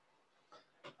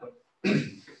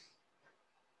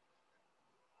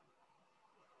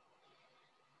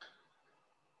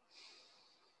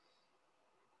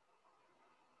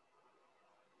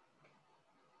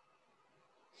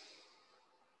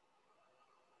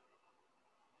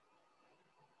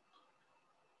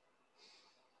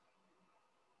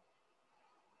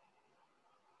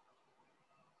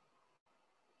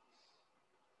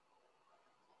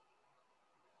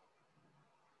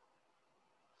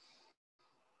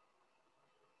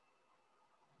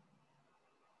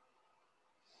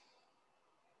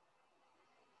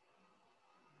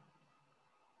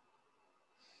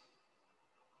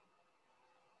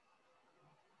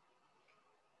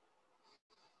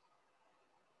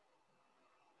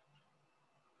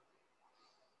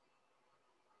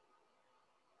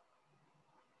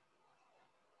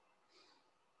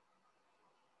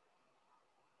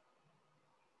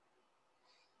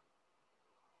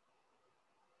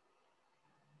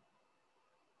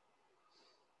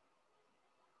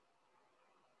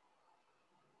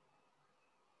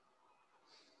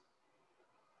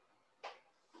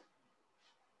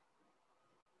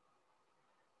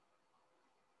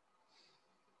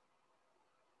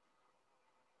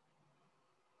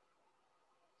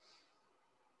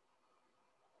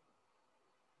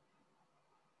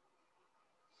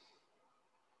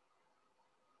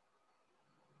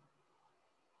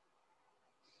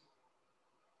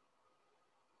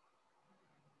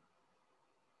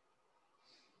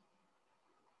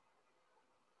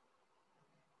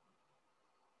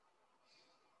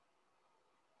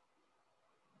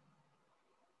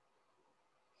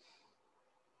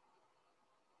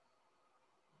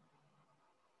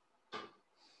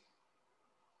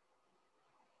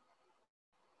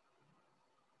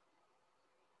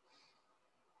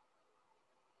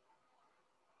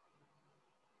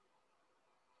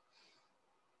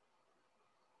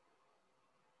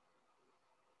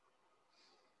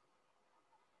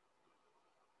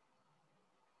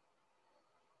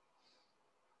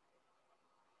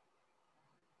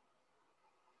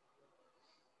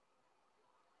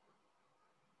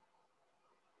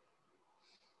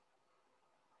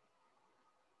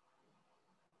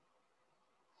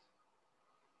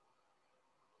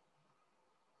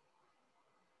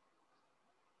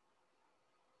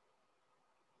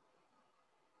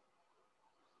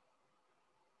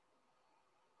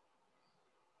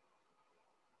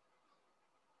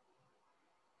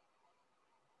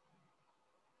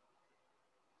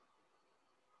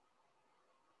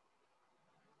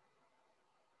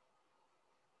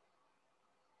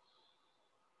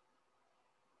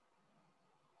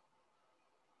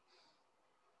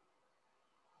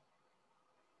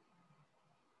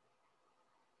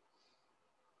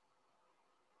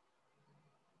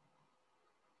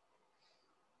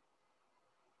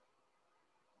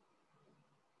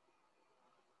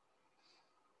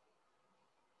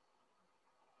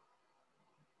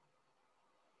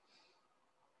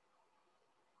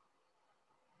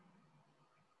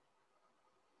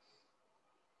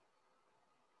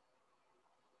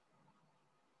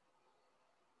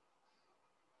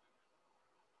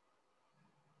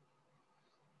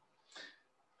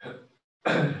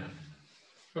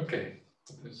 Okay,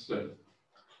 let's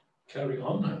carry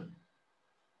on.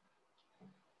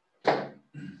 I'm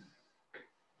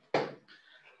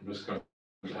just going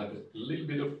to have a little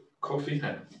bit of coffee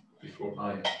here. before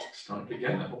I start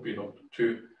again. I hope you're not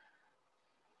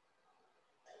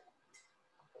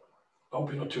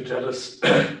too jealous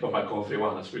of my coffee.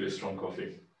 Wow, that's really strong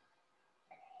coffee.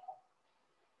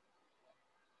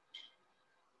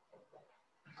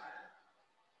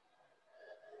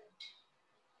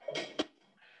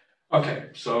 Okay,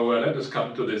 so let us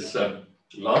come to this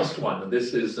last one. And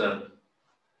this is the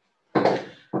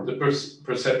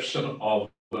perception of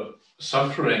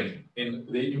suffering in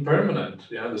the impermanent.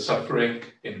 Yeah, the suffering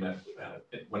in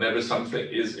whenever something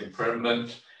is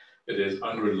impermanent, it is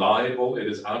unreliable, it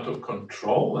is out of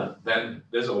control, and then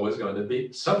there's always going to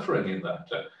be suffering in that.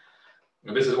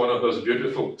 And this is one of those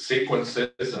beautiful sequences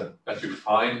that you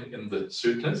find in the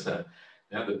suttas.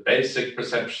 Yeah, the basic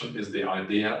perception is the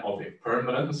idea of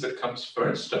impermanence that comes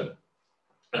first.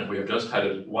 And we have just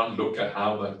had one look at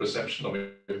how that perception of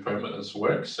impermanence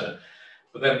works.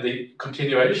 But then the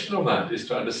continuation of that is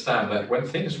to understand that when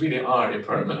things really are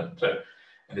impermanent,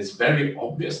 and it's very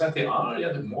obvious that they are,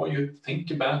 yeah, the more you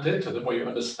think about it, the more you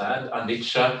understand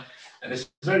anicca. And it's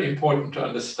very important to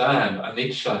understand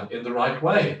anicca in the right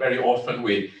way. Very often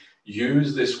we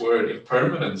use this word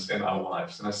impermanence in our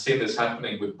lives. And I see this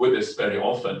happening with Buddhists very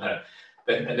often.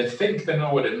 And they think they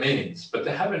know what it means, but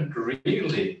they haven't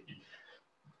really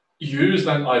used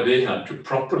that idea to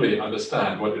properly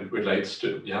understand what it relates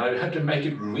to. You have to make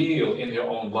it real in your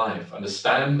own life,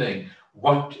 understanding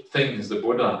what things the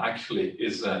Buddha actually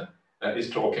is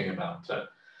talking about.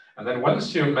 And then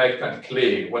once you make that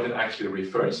clear, what it actually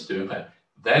refers to,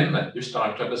 then you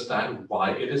start to understand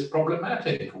why it is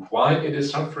problematic, why it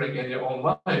is suffering in your own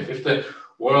life. If the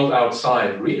world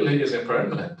outside really is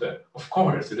impermanent, of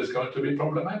course it is going to be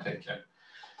problematic.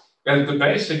 And the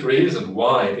basic reason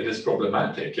why it is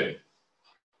problematic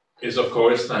is, of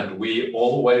course, that we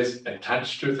always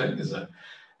attach to things.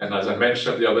 And as I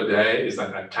mentioned the other day, is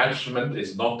that attachment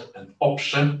is not an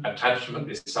option.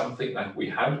 Attachment is something that we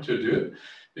have to do,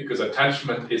 because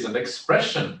attachment is an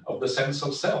expression of the sense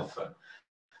of self.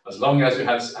 As long as you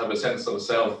have a sense of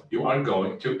self, you are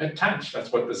going to attach.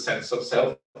 That's what the sense of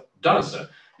self does.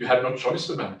 You have no choice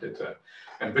about it.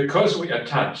 And because we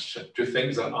attach to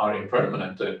things that are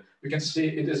impermanent, we can see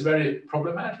it is very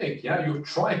problematic. Yeah, you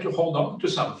try to hold on to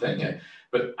something,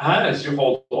 but as you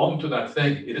hold on to that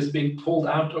thing, it is being pulled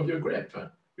out of your grip.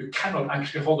 You cannot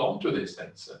actually hold on to these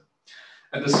things.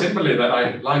 And the simile that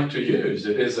I like to use,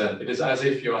 it is as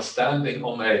if you are standing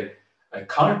on a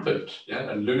carpet,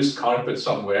 yeah, a loose carpet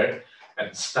somewhere,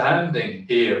 and standing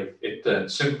here, it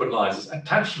symbolizes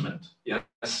attachment. Yeah,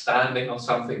 standing on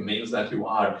something means that you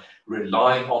are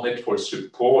relying on it for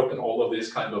support and all of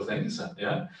these kind of things.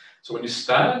 Yeah, so when you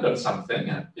stand on something,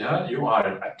 yeah, you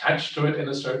are attached to it in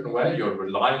a certain way. You're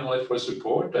relying on it for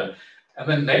support, and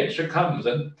then nature comes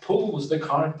and pulls the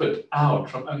carpet out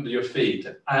from under your feet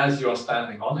as you are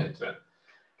standing on it.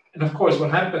 And of course,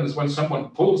 what happens when someone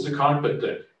pulls the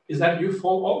carpet is that you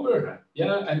fall over,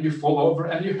 yeah, and you fall over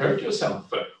and you hurt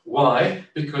yourself. Why?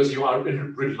 Because you are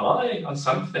relying on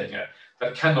something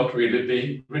that cannot really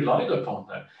be relied upon.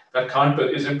 That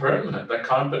carpet is impermanent. That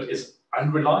carpet is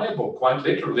unreliable, quite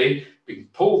literally being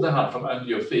pulled out from under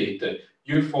your feet.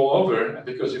 You fall over, and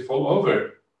because you fall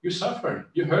over, you suffer.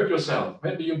 You hurt yourself.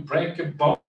 Maybe you break a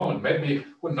bone. Maybe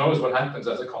who knows what happens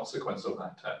as a consequence of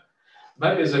that.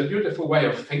 That is a beautiful way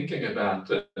of thinking about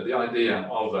the idea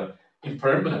of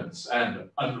impermanence and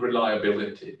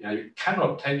unreliability. Yeah, you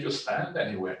cannot take your stand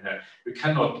anywhere. You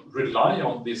cannot rely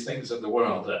on these things in the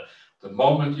world. The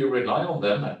moment you rely on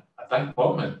them, at that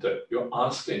moment, you're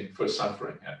asking for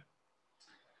suffering.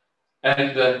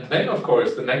 And then, of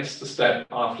course, the next step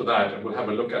after that, and we'll have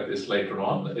a look at this later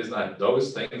on, is that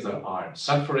those things that are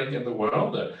suffering in the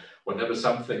world, whenever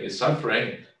something is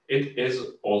suffering, it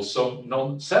is also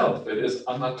non-self. It is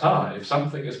anatta. If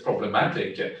something is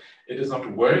problematic, it is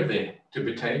not worthy to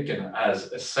be taken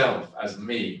as a self, as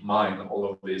me, mine,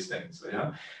 all of these things.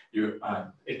 Yeah,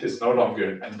 it is no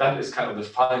longer, and that is kind of the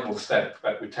final step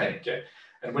that we take.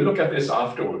 And we'll look at this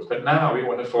afterwards. But now we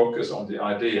want to focus on the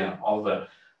idea of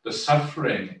the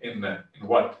suffering in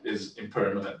what is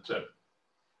impermanent.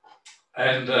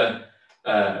 And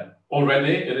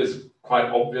already it is quite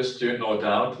obvious to you, no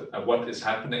doubt, what is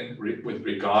happening with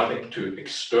regarding to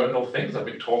external things. I've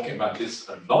been talking about this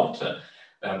a lot.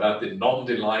 About the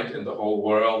non-delight in the whole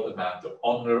world, about the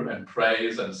honor and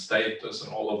praise and status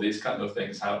and all of these kind of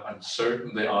things, how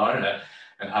uncertain they are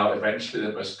and how eventually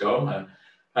they must go.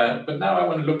 But now I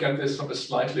want to look at this from a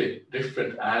slightly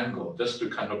different angle, just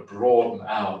to kind of broaden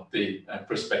out the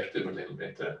perspective a little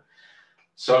bit.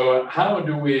 So how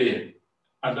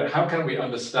can we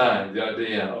understand the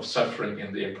idea of suffering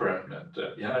in the impermanent?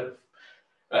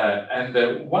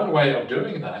 And one way of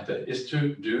doing that is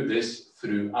to do this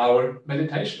through our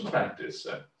meditation practice.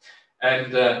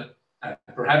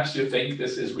 Perhaps you think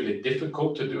this is really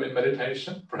difficult to do in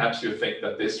meditation. Perhaps you think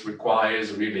that this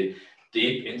requires really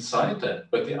deep insight,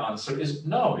 but the answer is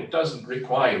no, it doesn't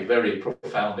require very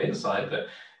profound insight.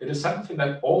 It is something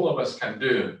that all of us can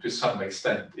do to some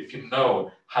extent if you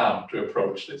know how to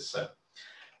approach this.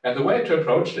 And the way to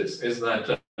approach this is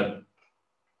that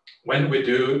when we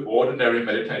do ordinary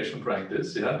meditation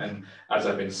practice, and as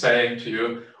I've been saying to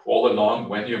you all along,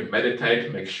 when you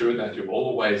meditate, make sure that you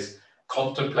always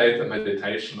contemplate the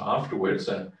meditation afterwards.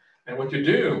 And what you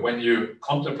do when you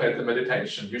contemplate the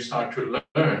meditation, you start to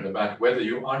learn about whether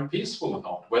you are peaceful or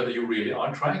not, whether you really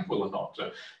are tranquil or not.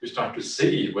 You start to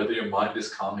see whether your mind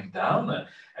is calming down,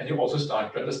 and you also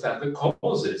start to understand the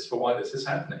causes for why this is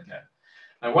happening.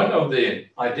 Now, one of the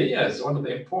ideas, one of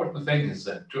the important things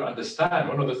to understand,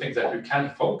 one of the things that you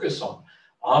can focus on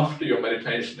after your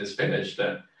meditation is finished,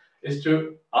 is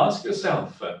to ask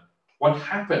yourself, what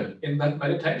happened in that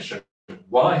meditation?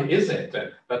 Why is it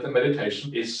that the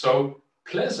meditation is so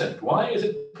pleasant? Why is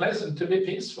it pleasant to be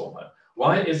peaceful?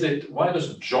 Why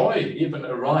does joy even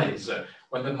arise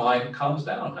when the mind calms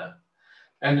down?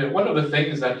 And one of the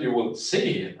things that you will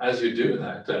see as you do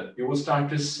that, you will start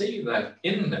to see that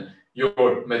in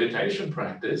your meditation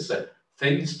practice,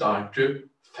 things start to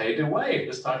fade away,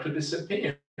 they start to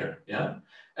disappear.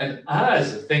 And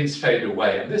as things fade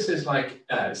away, and this is like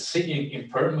seeing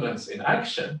impermanence in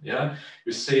action, you're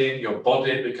seeing your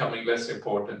body becoming less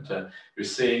important, you're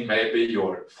seeing maybe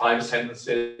your 5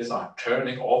 senses are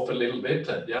turning off a little bit,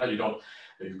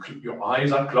 your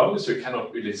eyes are closed, you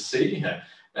cannot really see,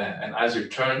 and as you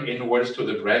turn inwards to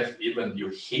the breath, even you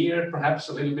hear perhaps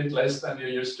a little bit less than you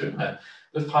used to.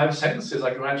 The 5 senses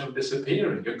are gradually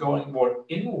disappearing, you're going more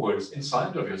inwards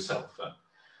inside of yourself.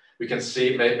 We can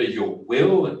see maybe your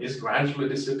will is gradually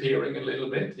disappearing a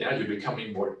little bit. You're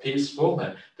becoming more peaceful.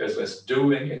 There's less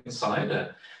doing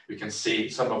inside. You can see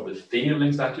some of the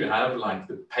feelings that you have, like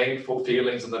the painful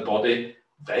feelings in the body,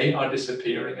 they are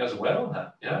disappearing as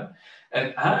well.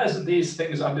 And as these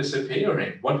things are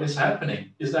disappearing, what is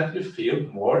happening is that you feel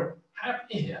more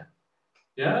happy.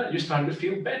 You start to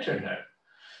feel better now.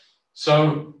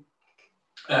 So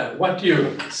what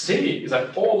you see is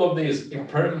that all of these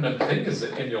impermanent things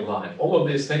in your life, all of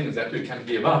these things that you can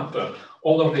give up,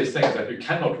 all of these things that you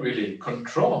cannot really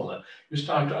control, you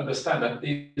start to understand that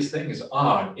these things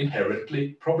are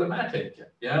inherently problematic.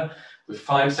 The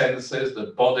 5 senses,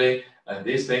 the body, and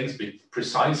these things,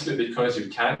 precisely because you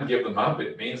can't give them up,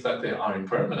 it means that they are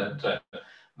impermanent.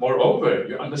 Moreover,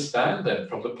 you understand them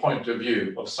from the point of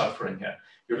view of suffering.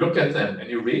 You look at them and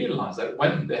you realize that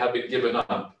when they have been given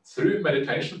up through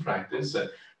meditation practice,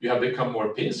 you have become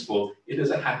more peaceful. It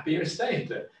is a happier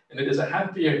state. And it is a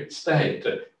happier state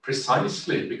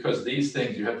precisely because these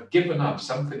things, you have given up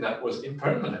something that was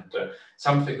impermanent,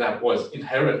 something that was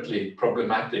inherently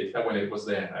problematic when it was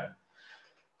there.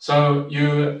 So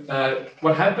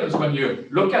what happens when you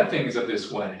look at things in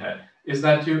this way is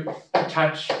that you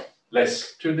attach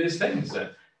less to these things.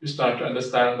 You start to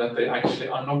understand that they actually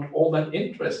are not all that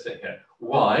interesting.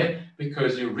 Why?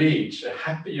 Because you reach a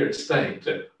happier state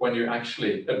when you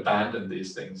actually abandon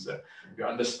these things. You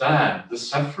understand the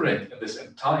suffering in this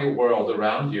entire world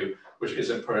around you, which is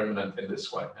impermanent in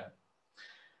this way.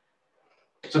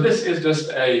 So this is just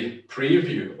a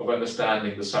preview of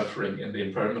understanding the suffering in the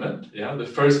impermanent. The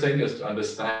first thing is to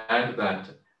understand that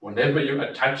whenever you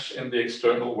attach in the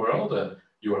external world,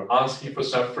 you are asking for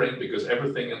suffering because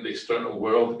everything in the external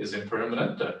world is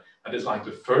impermanent. That is like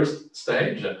the first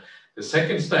stage. The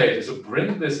second stage is to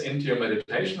bring this into your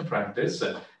meditation practice,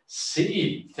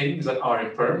 see things that are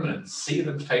impermanent, see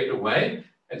them fade away,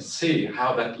 and see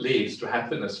how that leads to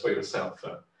happiness for yourself.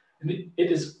 And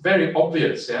it is very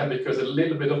obvious, because a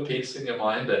little bit of peace in your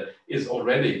mind is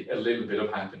already a little bit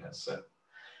of happiness.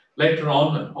 Later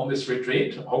on this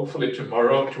retreat, hopefully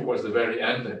tomorrow, towards the very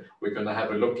end, we're going to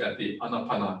have a look at the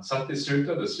Impermanence Sutta,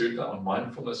 the Sutta on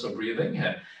mindfulness of breathing.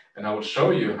 And I will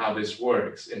show you how this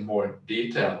works in more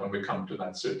detail when we come to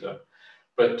that sutta.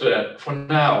 But for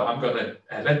now, I'm going to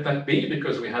let that be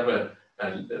because we have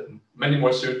many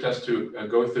more suttas to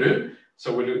go through.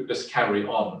 So we'll just carry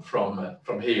on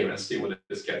from here and see what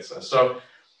this gets us. So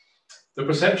the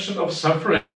perception of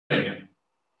suffering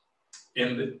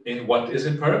in what is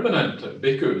impermanent,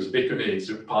 bhikkhus, bhikkhunis,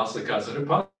 upasakas, and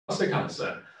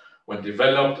upasikas, when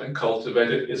developed and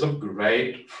cultivated, is of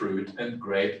great fruit and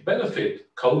great benefit,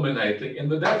 culminating in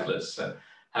the deathless,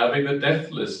 having the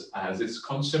deathless as its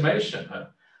consummation.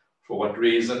 For what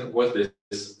reason was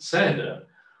this said?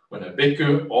 When a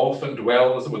bhikkhu often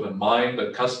dwells with a mind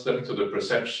accustomed to the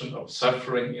perception of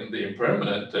suffering in the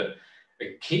impermanent,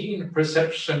 a keen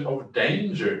perception of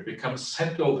danger becomes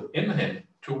settled in him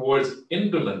towards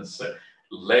indolence,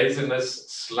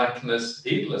 laziness, slackness,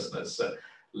 heedlessness,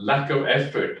 lack of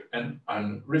effort, and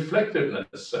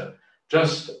unreflectiveness,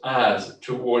 just as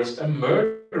towards a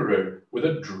murderer with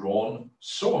a drawn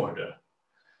sword.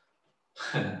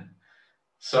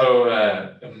 So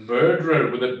a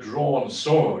murderer with a drawn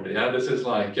sword, yeah, this is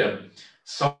like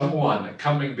someone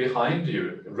coming behind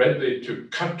you, ready to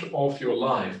cut off your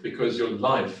life because your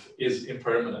life is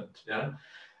impermanent, yeah,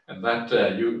 and that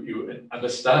you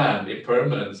understand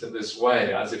impermanence in this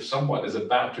way, as if someone is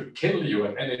about to kill you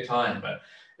at any time.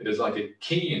 It is like a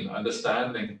keen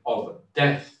understanding of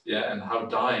death, yeah, and how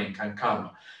dying can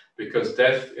come, because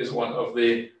death is one of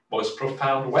the most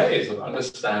profound ways of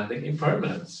understanding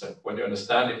impermanence. When you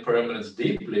understand impermanence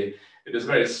deeply, it is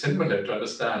very similar to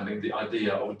understanding the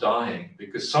idea of dying,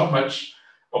 because so much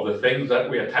of the things that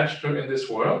we attach to in this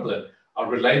world are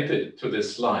related to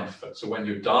this life. So when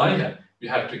you die, you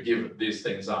have to give these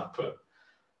things up.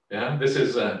 Yeah, this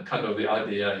is kind of the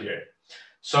idea here.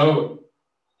 So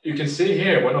you can see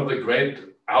here one of the great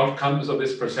outcomes of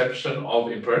this perception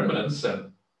of impermanence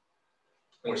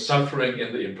or suffering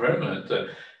in the impermanent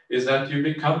is that you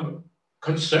become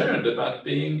concerned about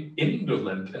being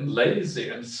indolent and lazy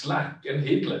and slack and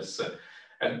heedless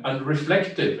and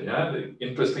unreflective. Yeah?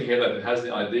 Interesting here that it has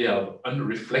the idea of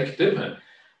unreflective.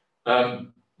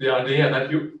 The idea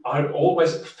that you are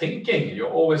always thinking,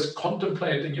 you're always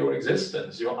contemplating your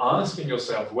existence. You're asking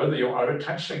yourself whether you are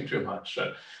attaching too much.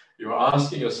 You're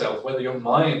asking yourself whether your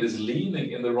mind is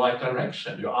leaning in the right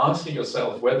direction. You're asking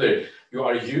yourself whether you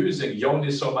are using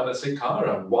yoniso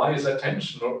manasikara, wise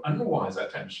attention or unwise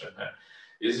attention.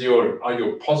 Are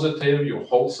your positive, your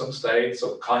wholesome states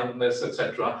of kindness,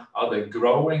 etc., are they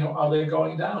growing or are they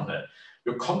going down?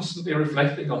 You're constantly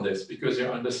reflecting on this because you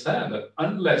understand that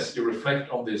unless you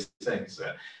reflect on these things,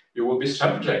 you will be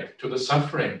subject to the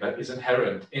suffering that is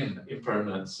inherent in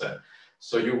impermanence.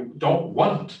 So you don't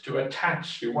want to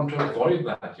attach, you want to avoid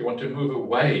that, you want to move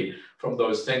away from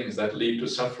those things that lead to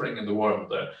suffering in the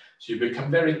world. So you become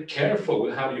very careful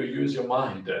with how you use your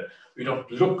mind. You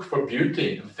don't look for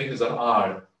beauty in things that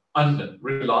are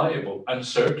unreliable,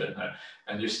 uncertain,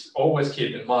 and you always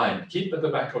keep in mind, keep at the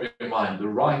back of your mind the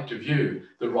right view,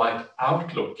 the right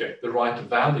outlook, the right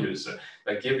values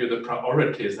that give you the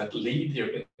priorities that lead you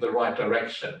in the right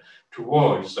direction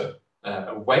towards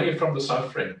away from the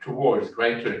suffering, towards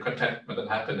greater contentment and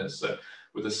happiness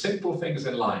with the simple things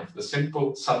in life, the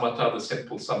simple samatha, the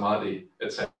simple samadhi,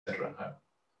 etc.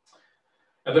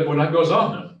 And the Buddha goes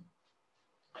on.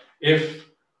 If,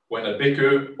 when a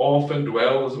bhikkhu often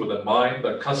dwells with a mind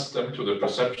accustomed to the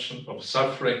perception of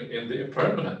suffering in the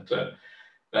impermanent,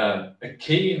 a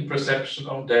keen perception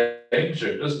of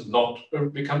danger does not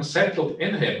become settled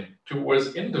in him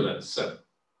towards indolence.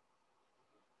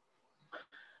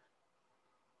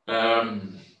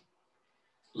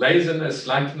 Laziness,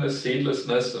 slackness,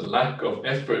 heedlessness, and lack of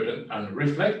effort and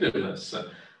unreflectiveness,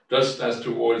 just as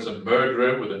towards a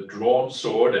murderer with a drawn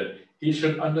sword, he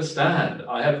should understand,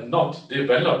 I have not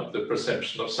developed the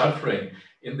perception of suffering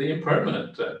in the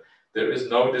impermanent. There is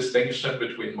no distinction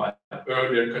between my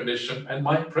earlier condition and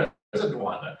my present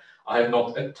one. I have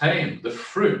not attained the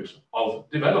fruit of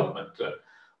development.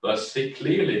 Thus, he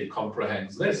clearly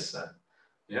comprehends this.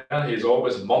 Yeah, he's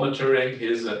always monitoring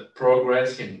his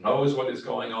progress. He knows what is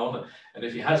going on. And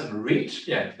if he hasn't reached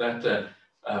yet that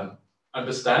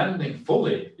understanding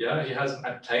fully, yeah, he hasn't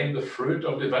attained the fruit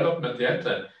of development yet,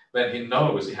 then he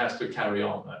knows he has to carry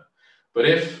on. But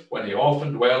if, when he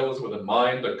often dwells with a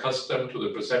mind accustomed to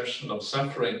the perception of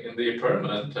suffering in the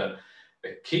impermanent, a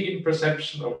keen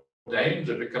perception of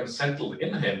danger becomes settled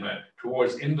in him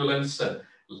towards indolence,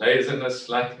 laziness,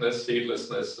 slackness,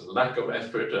 heedlessness, lack of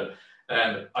effort,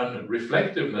 and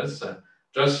unreflectiveness,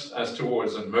 just as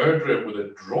towards a murderer with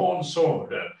a drawn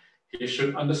sword, he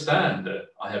should understand,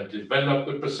 I have developed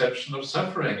the perception of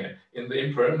suffering in the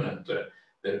impermanent.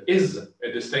 There is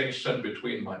a distinction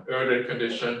between my earlier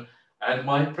condition and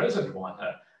my present one.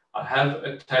 I have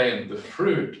attained the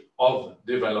fruit of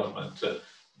development.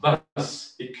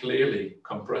 Thus, he clearly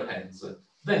comprehends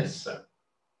this.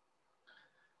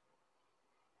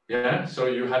 Yeah, so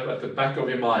you have at the back of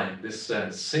your mind this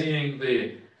seeing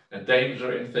the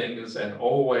danger in things and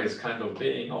always kind of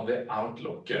being on the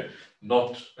outlook,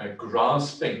 not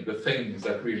grasping the things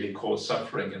that really cause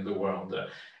suffering in the world.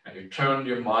 And you turn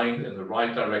your mind in the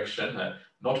right direction,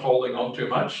 not holding on too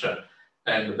much,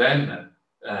 and then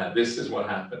this is what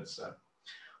happens.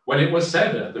 When it was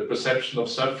said, the perception of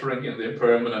suffering in the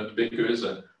impermanent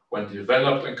bhikkhus when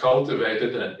developed and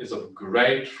cultivated, is of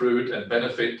great fruit and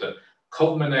benefit,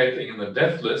 culminating in the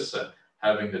deathless,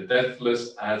 having the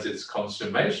deathless as its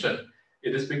consummation,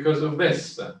 it is because of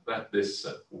this that this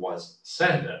was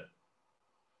said.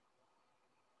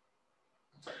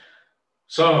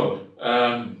 So,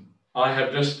 I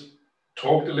have just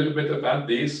talked a little bit about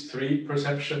these three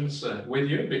perceptions with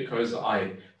you because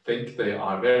I think they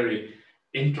are very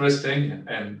interesting,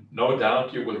 and no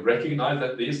doubt you will recognize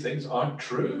that these things are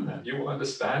true. You will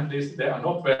understand this. They are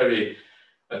not very,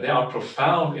 they are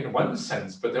profound in one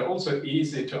sense, but they're also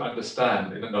easy to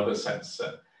understand in another sense.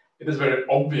 It is very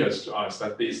obvious to us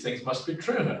that these things must be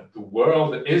true. The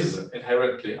world is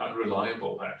inherently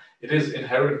unreliable. It is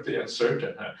inherently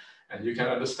uncertain. And you can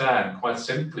understand quite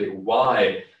simply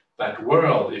why that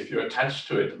world, if you're attached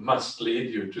to it, must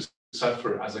lead you to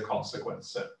suffer as a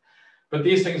consequence. But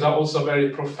these things are also very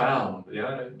profound.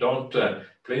 Yeah?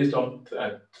 Please don't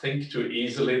think too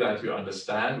easily that you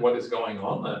understand what is going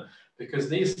on, because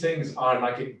these things are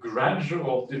like a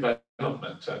gradual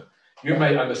development. You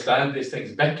may understand these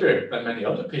things better than many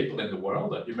other people in the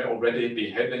world. You may already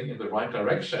be heading in the right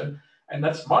direction, and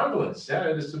that's marvelous. Yeah,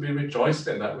 it is to be rejoiced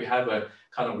in that we have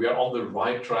we are on the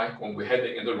right track when we're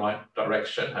heading in the right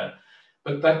direction.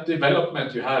 But that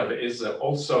development you have is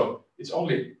also, it's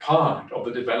only part of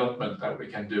the development that we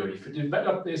can do. If you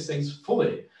develop these things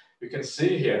fully, you can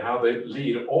see here how they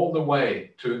lead all the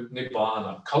way to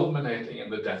Nibbana, culminating in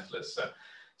the deathless.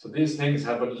 So these things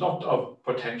have a lot of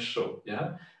potential,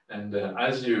 yeah? And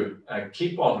as you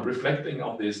keep on reflecting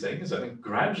on these things, I think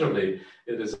gradually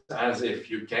it is as if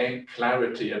you gain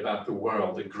clarity about the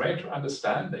world, a greater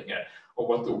understanding of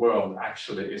what the world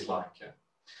actually is like.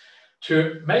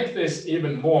 To make this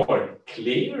even more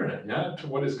clear, yeah, to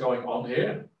what is going on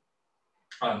here,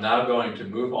 I'm now going to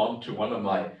move on to one of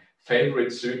my favorite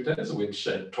suttas, which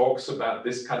talks about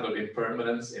this kind of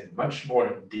impermanence in much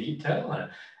more detail,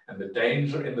 and the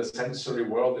danger in the sensory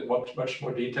world in much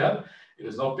more detail. It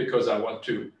is not because I want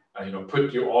to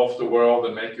put you off the world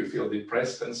and make you feel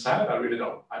depressed and sad. I really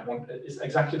don't. It's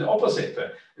exactly the opposite.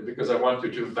 Because I want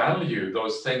you to value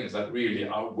those things that really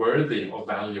are worthy of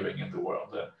valuing in the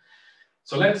world.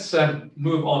 So let's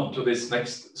move on to this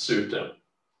next sutta.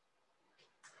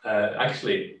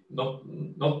 Actually, not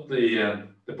the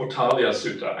Potaliya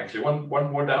Sutta. Actually,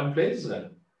 one more down, please.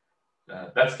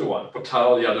 That's the one,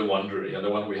 Potaliya the Wanderer, the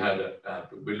one we had.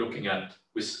 We're looking at.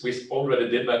 We already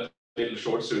did that little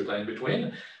short sutta in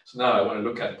between. So now I want to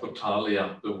look at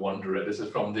Potaliya the Wanderer. This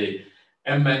is from the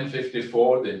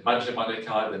MN54, the Majjhima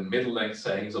Nikaya, the middle-length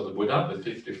sayings of the Buddha, the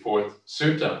 54th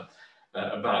sutta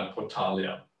about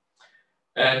Potaliya.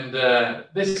 And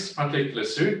this particular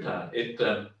sutta, it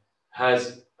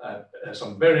has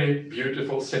some very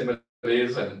beautiful similes,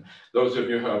 and those of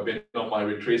you who have been on my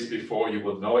retreats before, you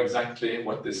will know exactly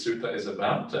what this sutta is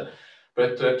about.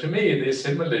 But to me, these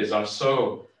similes are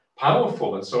so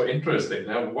powerful and so interesting.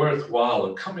 They're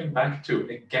worthwhile coming back to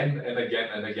again and again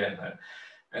and again.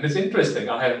 And it's interesting.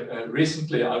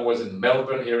 Recently I was in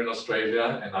Melbourne here in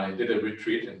Australia, and I did a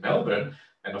retreat in Melbourne.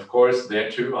 And of course, there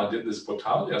too, I did this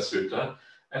Potaliya Sutta.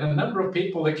 And a number of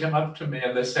people, they came up to me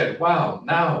and they said, wow,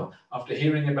 now, after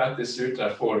hearing about this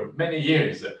sutta for many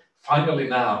years, finally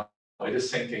now it is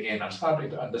sinking in. I'm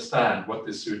starting to understand what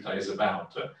this sutta is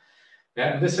about.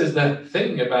 Yeah, and this is the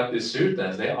thing about these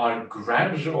suttas. They are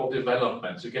gradual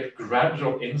developments. You get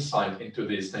gradual insight into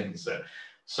these things.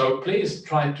 So please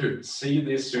try to see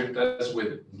these suttas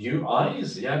with new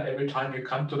eyes. Yeah, every time you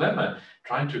come to them,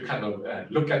 try to kind of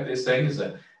look at these things.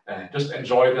 Just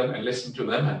enjoy them and listen to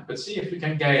them, but see if you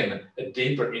can gain a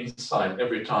deeper insight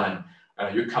every time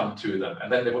you come to them. And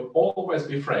then they will always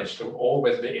be fresh, they will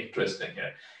always be interesting.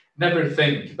 Never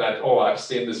think that, oh, I've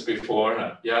seen this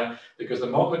before, yeah, because the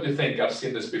moment you think I've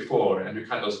seen this before and you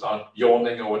kind of start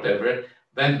yawning or whatever,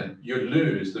 then you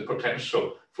lose the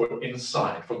potential for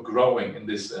insight, for growing in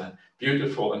this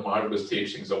beautiful and marvelous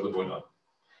teachings of the Buddha.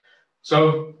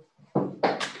 So,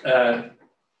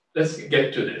 let's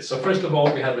get to this. So first of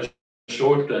all, we have a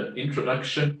short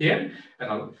introduction here, and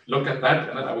I'll look at that,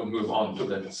 and then I will move on to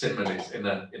the similes in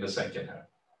a second here.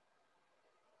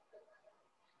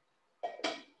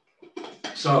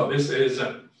 So this is,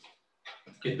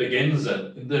 it begins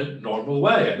in the normal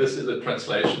way, and this is a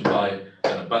translation by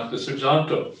Bhante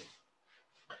Sujato.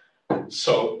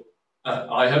 So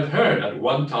I have heard at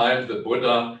one time the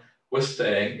Buddha was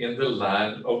staying in the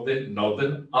land of the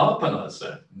northern Apanas,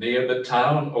 near the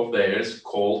town of theirs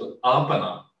called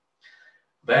Apana.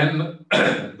 Then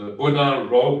the Buddha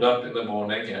robed up in the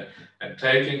morning, and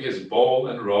taking his bowl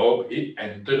and robe, he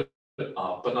entered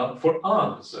Apana for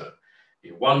alms.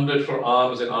 He wandered for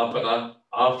alms in Apana.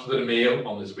 After the meal,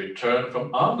 on his return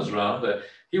from alms round,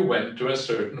 he went to a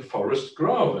certain forest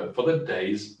grove for the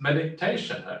day's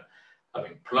meditation.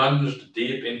 Having plunged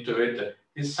deep into it,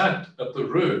 he sat at the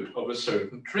root of a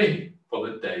certain tree for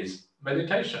the day's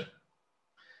meditation.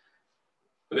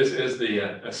 This is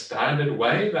the standard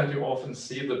way that you often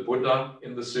see the Buddha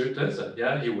in the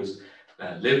suttas. He was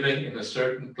living in a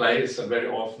certain place, and very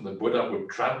often the Buddha would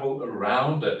travel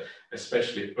around,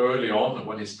 especially early on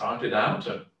when he started out.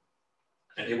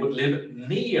 And he would live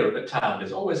near a town.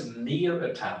 It's always near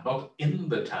a town, not in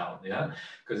the town,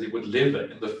 because he would live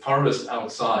in the forest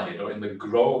outside or in the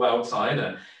grove outside.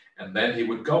 And then he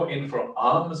would go in for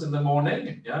alms in the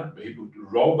morning. He would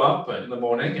robe up in the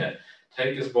morning,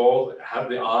 take his bowl, have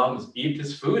the alms, eat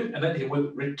his food, and then he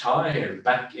would retire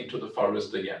back into the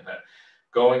forest again,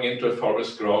 going into a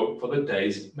forest grove for the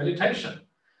day's meditation.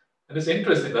 And it's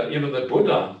interesting that even the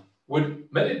Buddha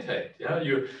would meditate.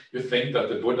 You think that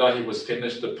the Buddha, he was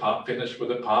finished with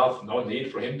the path, no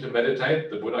need for him to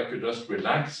meditate. The Buddha could just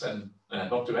relax and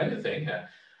not do anything.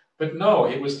 But no,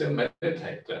 he would still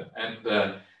meditate.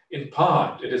 And in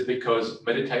part, it is because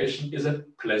meditation is a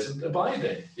pleasant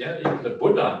abiding. Even the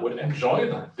Buddha would enjoy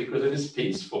that because it is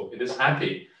peaceful, it is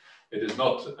happy. It is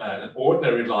not an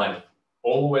ordinary life.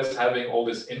 Always having all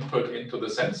this input into the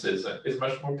senses is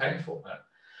much more painful.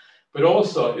 But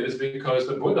also it is because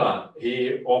the Buddha,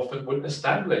 he often would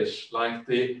establish like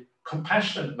the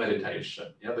compassion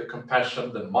meditation, the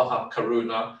compassion, the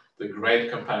Mahakaruna, the great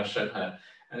compassion,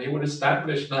 and he would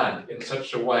establish that in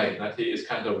such a way that he is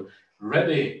kind of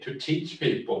ready to teach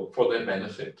people for their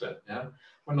benefit.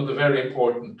 One of the very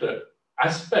important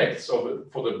aspects of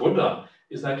it for the Buddha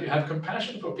is that you have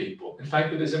compassion for people. In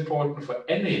fact, it is important for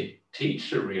any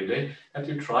teacher really that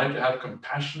you try to have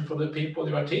compassion for the people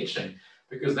you are teaching,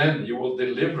 because then you will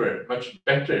deliver much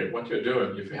better what you're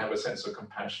doing if you have a sense of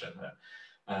compassion.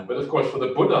 But of course, for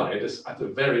the Buddha, it is at a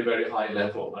very, very high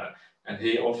level. And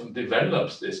he often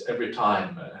develops this every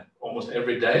time, almost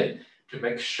every day, to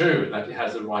make sure that he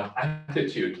has the right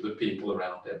attitude to the people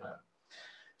around him.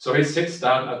 So he sits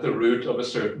down at the root of a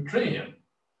certain tree.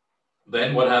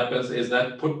 Then what happens is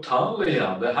that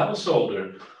Potaliya, the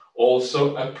householder,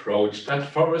 also approached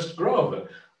that forest grove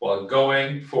while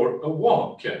going for a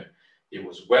walk. He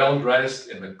was well dressed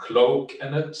in a cloak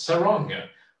and a sarong,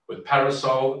 with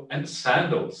parasol and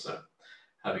sandals.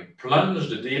 Having plunged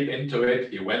deep into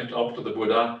it, he went up to the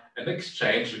Buddha and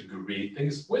exchanged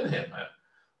greetings with him.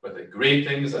 When the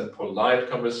greetings and polite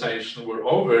conversation were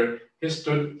over, he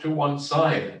stood to one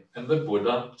side, and the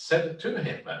Buddha said to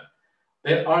him,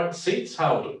 "There are seats,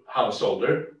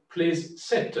 householder. Please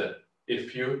sit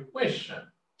if you wish."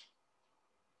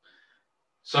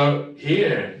 So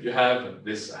here you have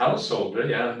this householder,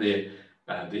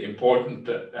 the important,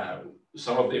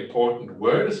 some of the important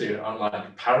words here are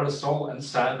like parasol and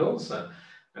sandals.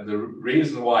 And the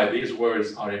reason why these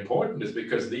words are important is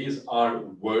because these are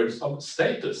words of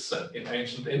status in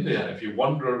ancient India. If you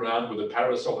wander around with a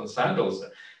parasol and sandals,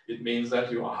 it means that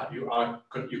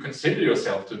you consider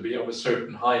yourself to be of a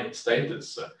certain high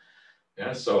status.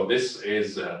 So this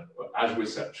is, as we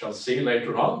shall see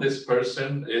later on, this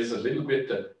person is a little bit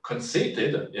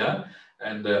conceited,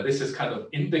 and this is kind of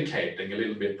indicating a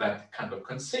little bit that kind of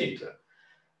conceit.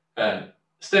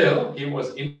 Still, he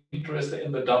was interested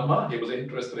in the Dhamma, he was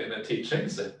interested in the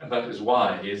teachings, and that is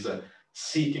why he's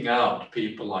seeking out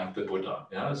people like the Buddha.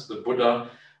 So the Buddha,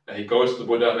 he goes to the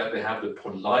Buddha, and they have the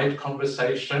polite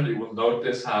conversation. You will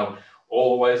notice how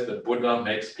always the Buddha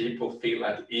makes people feel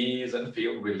at ease and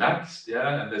feel relaxed,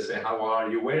 and they say, "How are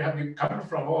you? Where have you come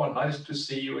from? Oh, nice to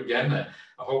see you again.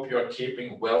 I hope you are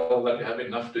keeping well, that you have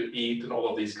enough to eat," and all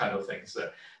of these kind of things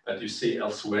that you see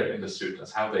elsewhere in the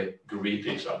sutras, how they greet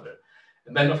each other.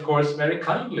 And then, of course, very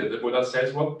kindly, the Buddha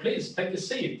says, "Well, please take a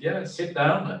seat, sit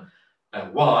down."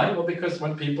 Why? Well, because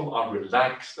when people are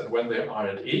relaxed and when they are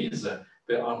at ease,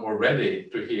 they are more ready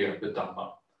to hear the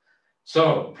Dhamma.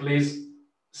 So, please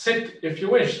sit if you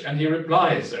wish. And he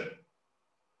replies,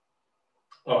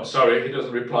 oh, sorry, he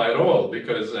doesn't reply at all,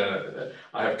 because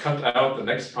I have cut out the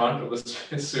next part of the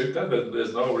sutta.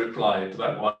 There's no reply to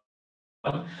that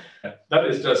one. That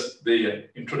is just the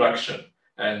introduction.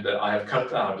 And I have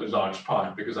cut out a large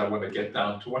part because I want to get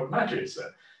down to what matters.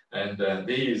 And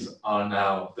these are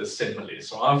now the similes.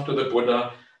 So after the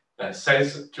Buddha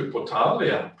says to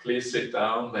Potaliya, "Please sit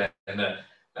down," then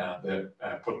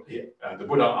the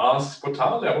Buddha asks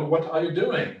Potaliya, "Well, what are you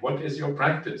doing? What is your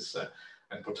practice?"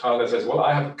 And Potaliya says, "Well,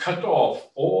 I have cut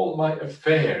off all my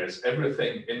affairs,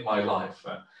 everything in my life."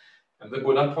 And the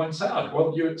Buddha points out,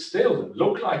 "Well, you still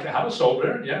look like a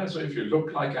householder. So if you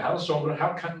look like a householder,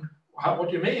 how can what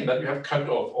do you mean that you have cut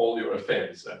off all your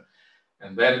affairs?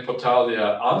 And then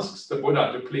Potaliya asks the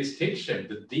Buddha to please teach him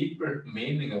the deeper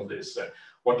meaning of this.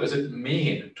 What does it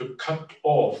mean to cut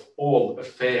off all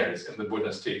affairs in the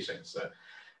Buddha's teachings?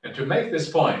 And to make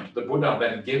this point, the Buddha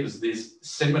then gives these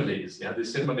similes. Yeah,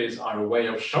 these similes are a way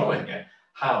of showing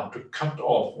how to cut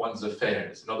off one's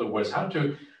affairs. In other words, how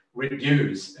to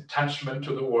reduce attachment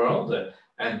to the world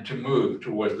and to move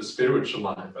towards the spiritual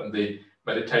life and the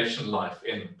meditation life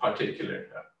in particular.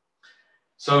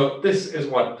 So this is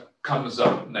what comes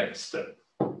up next.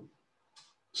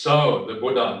 So the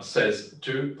Buddha says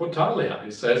to Potaliya,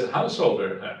 he says,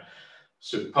 householder,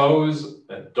 suppose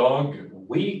a dog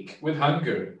weak with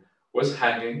hunger was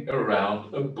hanging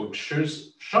around a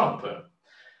butcher's shop.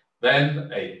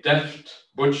 Then a deft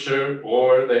butcher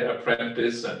or their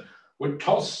apprentice would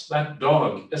toss that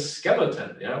dog a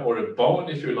skeleton, yeah, or a bone,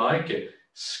 if you like,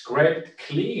 scraped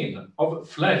clean of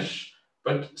flesh,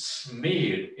 but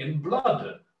smeared in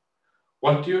blood.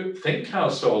 What do you think,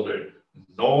 householder?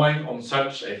 Gnawing on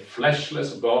such a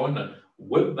fleshless bone,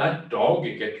 would that dog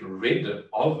get rid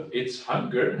of its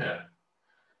hunger?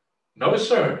 No,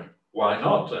 sir. Why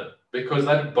not? Because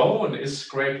that bone is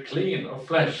scraped clean of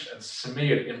flesh and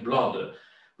smeared in blood.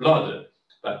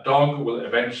 That dog will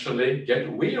eventually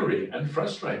get weary and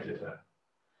frustrated.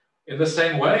 In the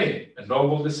same way, a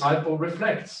noble disciple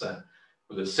reflects.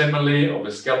 With the simile of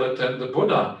a skeleton, the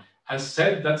Buddha has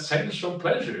said that sensual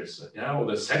pleasures, or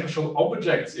the sensual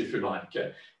objects, if you like,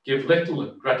 give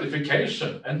little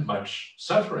gratification and much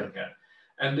suffering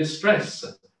and distress,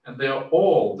 and they are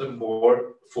all the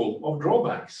more full of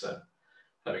drawbacks.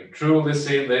 Having truly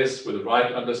seen this with the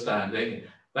right understanding,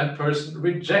 that person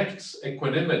rejects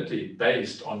equanimity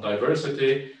based on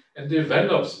diversity and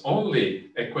develops only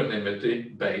equanimity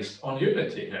based on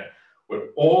unity, where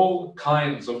all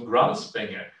kinds of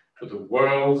grasping to the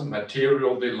world's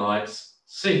material delights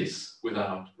cease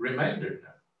without remainder.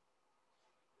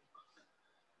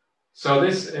 So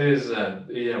this is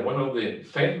one of the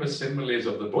famous similes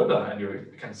of the Buddha, and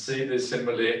you can see this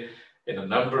simile in a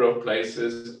number of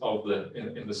places of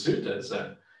in the suttas.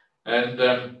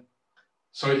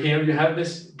 So here you have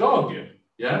this dog,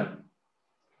 yeah?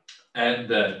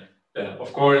 And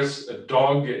of course, a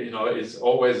dog, is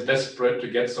always desperate to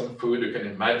get some food. You can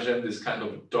imagine this kind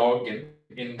of dog in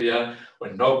India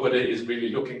where nobody is really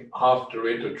looking after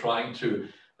it or trying to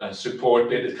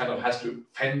support it. It kind of has to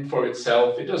fend for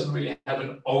itself. It doesn't really have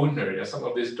an owner. Some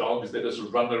of these dogs, they just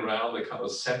run around, they're kind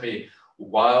of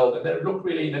semi-wild, and they look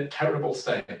really in a terrible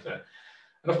state.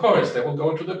 And of course, they will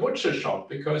go to the butcher shop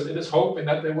because it is hoping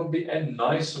that there will be a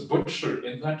nice butcher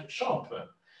in that shop.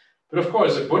 But of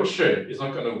course, a butcher is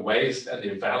not going to waste any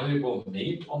valuable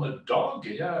meat on a dog.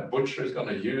 Yeah, a butcher is going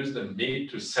to use the meat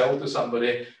to sell to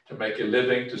somebody to make a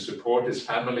living, to support his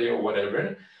family or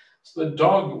whatever. So the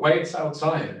dog waits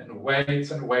outside and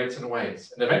waits and waits and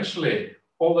waits. And eventually,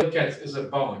 all it gets is a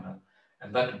bone.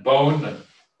 And that bone,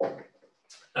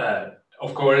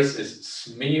 of course, is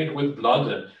smeared with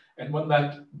blood. And when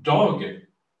that dog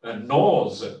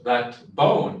gnaws that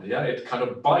bone, it kind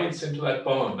of bites into that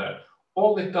bone.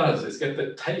 All it does is get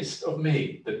the taste of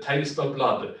meat, the taste of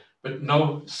blood, but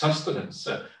no sustenance,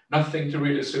 nothing to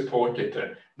really support it,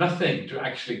 nothing to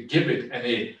actually give it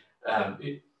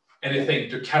anything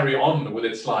to carry on with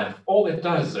its life. All it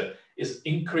does is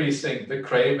increasing the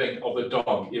craving of the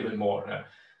dog even more.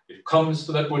 It comes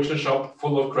to that butcher shop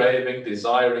full of craving,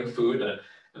 desiring food.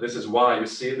 And this is why you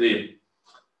see the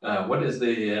what is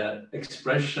the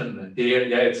expression here?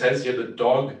 Yeah, it says here the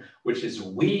dog which is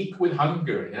weak with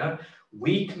hunger. Yeah,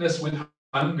 weakness with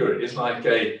hunger is like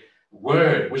a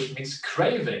word which means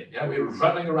craving. Yeah, we're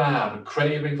running around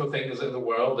craving for things in the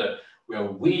world. We are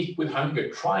weak with hunger,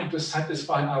 trying to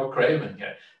satisfy our craving,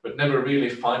 but never really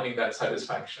finding that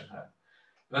satisfaction.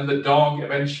 And then the dog,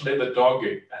 eventually the dog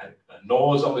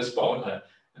gnaws on this bone.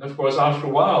 And of course, after a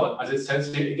while, as it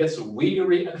says here, it gets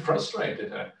weary and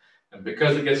frustrated. And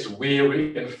because it gets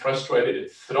weary and frustrated,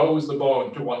 it throws the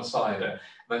bone to one side and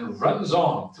then runs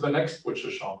on to the next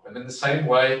butcher shop. And in the same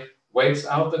way, waits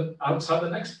outside the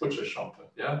next butcher shop.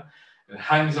 Yeah, and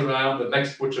hangs around the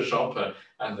next butcher shop.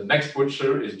 And the next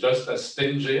butcher is just as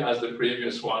stingy as the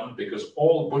previous one, because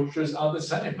all butchers are the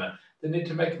same. They need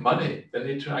to make money. They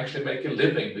need to actually make a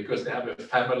living because they have a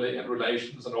family and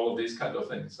relations and all of these kind of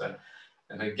things.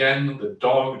 And again, the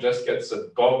dog just gets a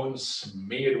bone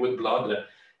smeared with blood.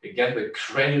 Again, the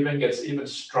craving gets even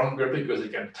stronger because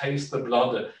it can taste the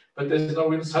blood, but there's no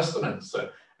real sustenance.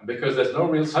 And because there's no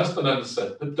real sustenance,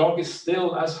 the dog is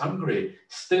still as hungry,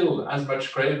 still as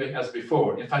much craving as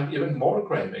before. In fact, even more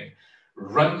craving.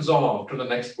 Runs off to the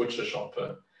next butcher shop.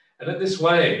 And in this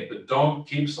way, the dog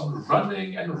keeps on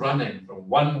running and running from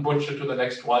one butcher to the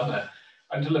next one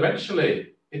until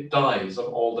eventually it dies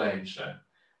of old age.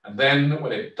 And then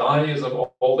when it dies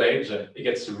of old age, it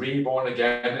gets reborn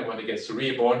again. And when it gets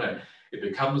reborn, it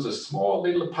becomes a small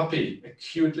little puppy, a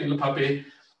cute little puppy.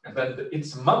 And then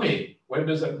its mummy, where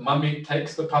does that mummy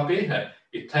takes the puppy?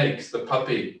 It takes the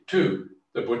puppy to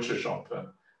the butcher shop.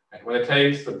 And when it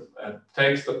takes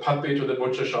the puppy to the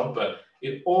butcher shop,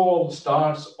 it all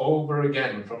starts over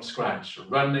again from scratch,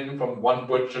 running from one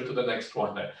butcher to the next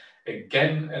one,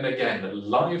 again and again,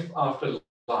 life after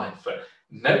life,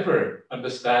 never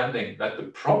understanding that the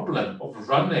problem of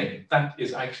running, that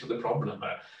is actually the problem.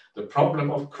 The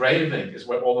problem of craving is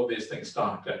where all of these things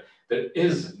start. There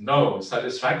is no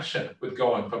satisfaction with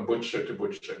going from butcher to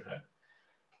butcher.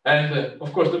 And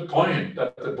of course, the point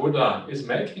that the Buddha is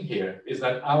making here is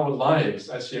that our lives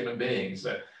as human beings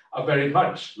are very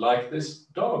much like this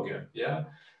dog. Yeah,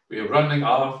 we are running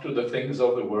after the things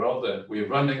of the world. We're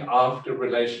running after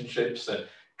relationships,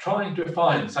 trying to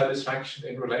find satisfaction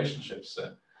in relationships.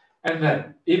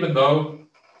 And even though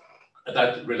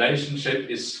that relationship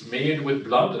is smeared with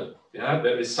blood, yeah,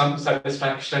 there is some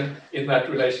satisfaction in that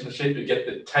relationship. You get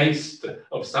the taste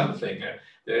of something.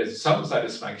 There is some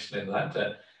satisfaction in that.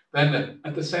 Then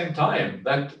at the same time,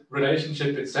 that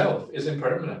relationship itself is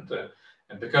impermanent.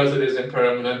 And because it is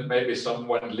impermanent, maybe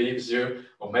someone leaves you,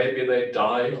 or maybe they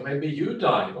die, or maybe you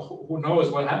die, or who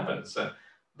knows what happens.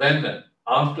 Then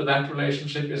after that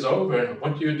relationship is over,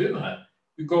 what do?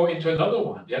 You go into another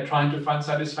one, yeah, trying to find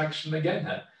satisfaction again.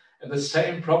 And the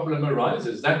same problem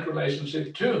arises. That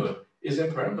relationship too is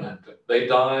impermanent. They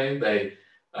die,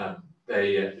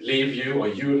 they leave you, or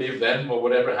you leave them, or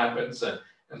whatever happens.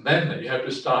 And then you have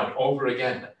to start over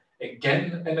again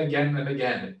and again and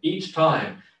again, each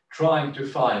time trying to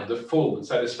find the full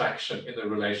satisfaction in the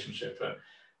relationship.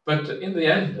 But in the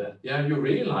end, yeah, you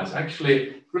realize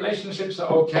actually relationships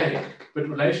are okay, but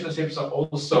relationships are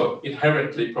also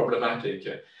inherently problematic.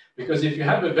 Because if you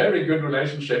have a very good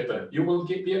relationship, you will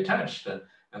be attached.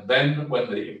 And then when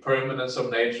the impermanence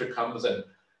of nature comes and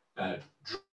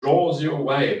draws you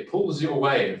away, pulls you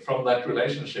away from that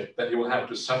relationship, then you will have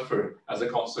to suffer as a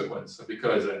consequence,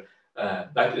 because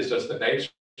that is just the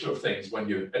nature of things when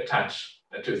you attach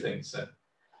to things.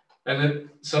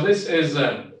 So this is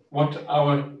what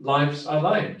our lives are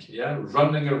like, yeah,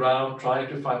 running around, trying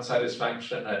to find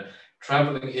satisfaction,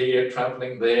 traveling here,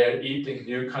 traveling there, eating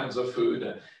new kinds of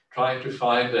food, trying to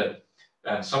find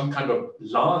some kind of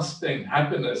lasting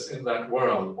happiness in that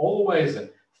world, always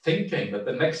thinking that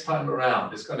the next time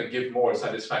around is going to give more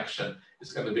satisfaction,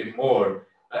 it's going to be more,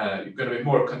 you're going to be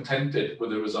more contented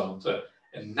with the result,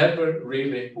 and never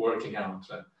really working out.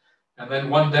 And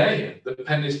then one day the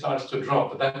penny starts to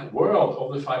drop. That world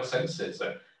of the five senses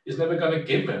is never going to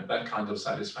give that kind of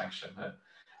satisfaction.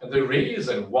 And the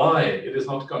reason why it is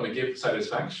not going to give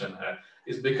satisfaction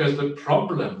is because the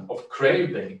problem of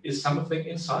craving is something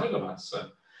inside of us.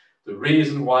 The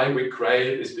reason why we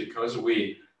crave is because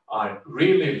we are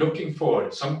really looking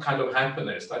for some kind of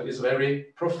happiness that is very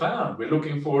profound. We're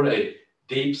looking for a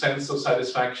deep sense of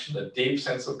satisfaction, a deep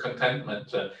sense of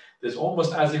contentment. There's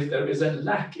almost as if there is a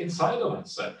lack inside of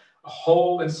us, a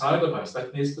hole inside of us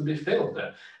that needs to be filled.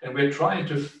 And we're trying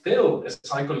to fill a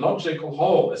psychological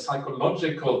hole, a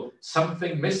psychological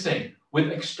something missing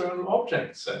with external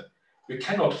objects. You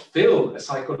cannot fill a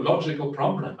psychological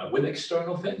problem with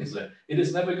external things. It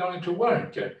is never going to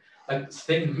work. That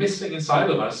thing missing inside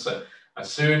of us,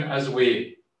 as soon as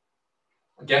we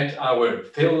get our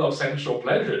fill of sensual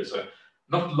pleasures,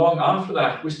 not long after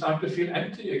that, we start to feel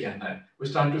empty again. We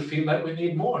start to feel that we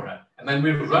need more. And then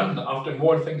we run after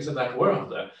more things in that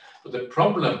world. But the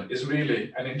problem is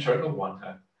really an internal one.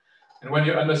 And when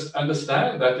you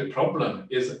understand that the problem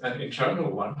is an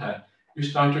internal one, you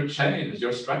start to change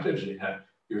your strategy.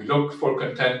 You look for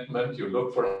contentment, you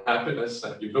look for happiness,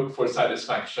 you look for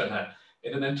satisfaction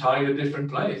in an entirely different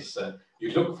place.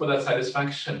 You look for that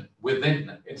satisfaction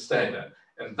within instead.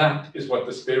 And that is what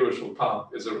the spiritual path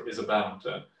is about.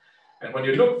 And when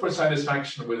you look for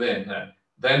satisfaction within,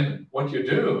 then what you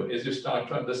do is you start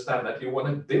to understand that you want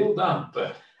to build up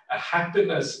a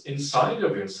happiness inside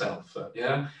of yourself.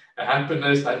 Yeah, a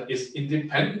happiness that is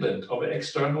independent of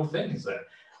external things.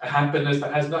 A happiness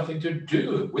that has nothing to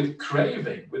do with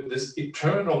craving, with this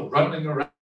eternal running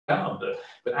around,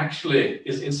 but actually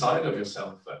is inside of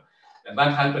yourself. And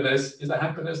that happiness is the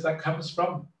happiness that comes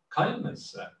from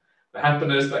kindness. The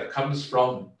happiness that comes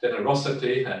from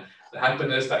generosity, the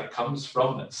happiness that comes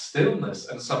from stillness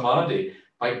and samadhi,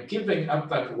 by giving up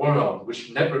that world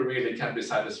which never really can be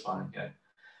satisfying.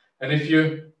 And if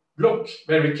you look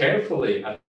very carefully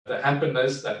at the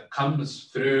happiness that comes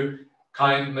through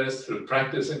kindness, through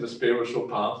practicing the spiritual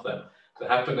path, the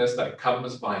happiness that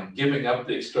comes by giving up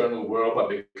the external world,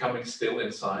 by becoming still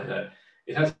inside,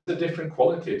 it has a different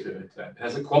quality to it. It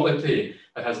has a quality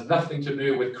that has nothing to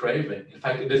do with craving. In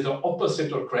fact, it is the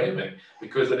opposite of craving,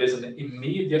 because it is an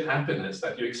immediate happiness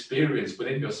that you experience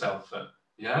within yourself.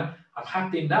 Yeah, I'm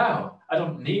happy now. I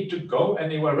don't need to go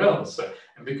anywhere else.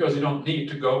 And because you don't need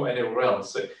to go anywhere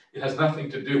else, it has nothing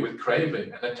to do with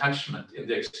craving and attachment in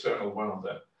the external world.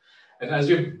 And as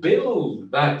you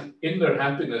build that inner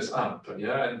happiness up,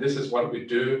 yeah, and this is what we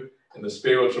do in the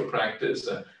spiritual practice,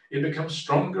 it becomes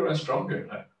stronger and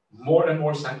stronger, more and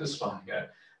more satisfying.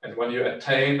 And when you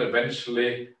attain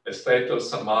eventually a state of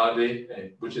samadhi,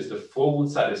 which is the full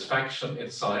satisfaction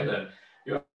inside,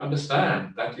 you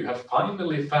understand that you have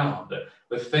finally found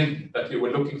the thing that you were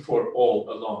looking for all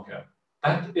along.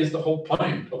 That is the whole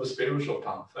point of the spiritual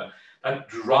path. That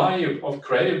drive of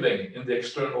craving in the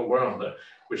external world,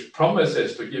 which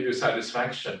promises to give you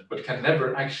satisfaction, but can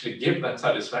never actually give that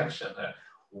satisfaction.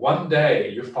 One day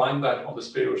you find that on the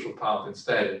spiritual path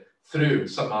instead, through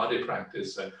samadhi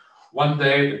practice. One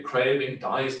day the craving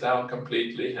dies down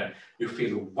completely. You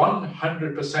feel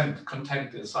 100%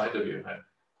 content inside of you.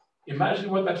 Imagine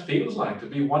what that feels like, to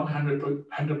be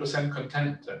 100%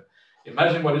 content.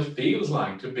 Imagine what it feels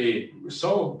like to be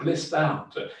so blissed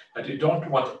out that you don't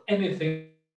want anything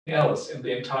else in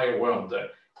the entire world,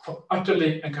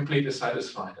 utterly and completely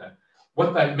satisfied.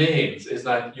 What that means is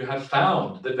that you have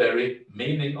found the very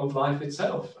meaning of life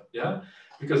itself. Yeah,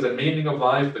 because the meaning of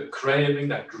life, the craving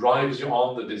that drives you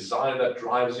on, the desire that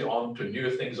drives you on to new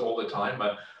things all the time,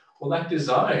 well, that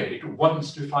desire, it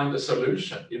wants to find a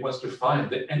solution. It wants to find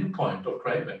the endpoint of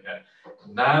craving.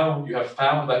 Now you have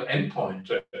found that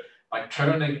endpoint by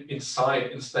turning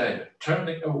inside instead,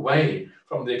 turning away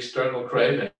from the external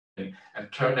craving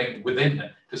and turning within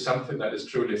to something that is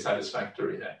truly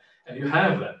satisfactory. And you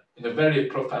have, in a very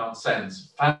profound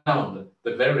sense, found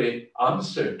the very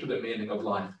answer to the meaning of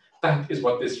life. That is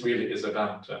what this really is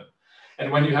about.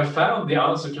 And when you have found the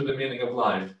answer to the meaning of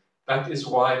life, that is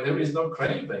why there is no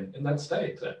craving in that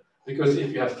state. Because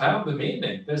if you have found the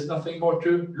meaning, there's nothing more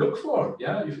to look for.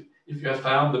 Yeah, if you have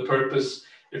found the purpose,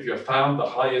 if you have found the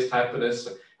highest happiness,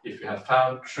 if you have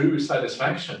found true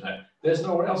satisfaction, there's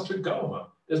nowhere else to go.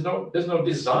 There's no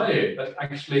desire that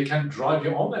actually can drive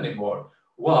you on anymore.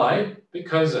 Why?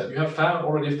 Because you have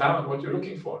already found what you're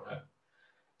looking for.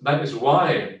 That is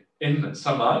why in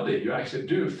samadhi you actually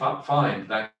do find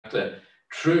that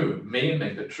true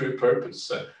meaning, the true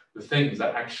purpose, the things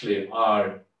that actually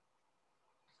are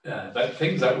that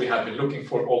things that we have been looking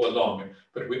for all along,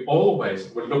 but we always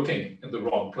were looking in the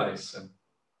wrong place.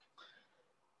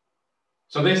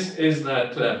 So this is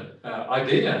that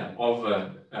idea of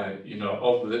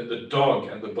of the dog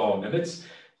and the bone, and it's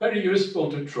very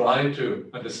useful to try to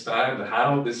understand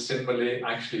how this simile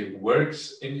actually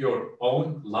works in your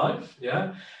own life.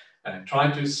 Yeah, and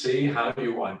try to see how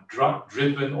you are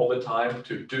driven all the time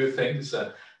to do things.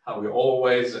 How we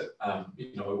always,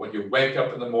 when you wake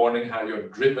up in the morning, how you're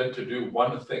driven to do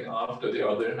one thing after the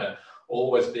other,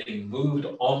 always being moved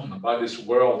on by this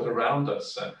world around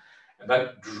us. And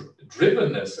that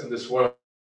drivenness in this world,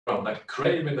 that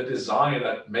craving, the desire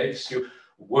that makes you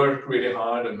work really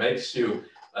hard and makes you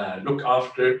look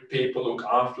after people, look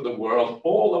after the world,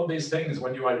 all of these things,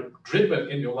 when you are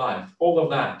driven in your life, all of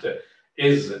that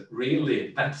is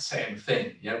really that same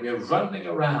thing. Yeah, we are running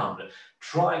around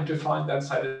trying to find that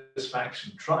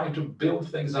satisfaction, trying to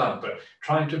build things up,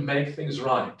 trying to make things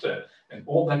right, and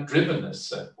all that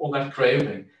drivenness, all that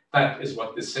craving, that is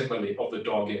what the simile of the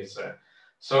dog is.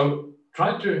 So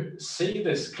try to see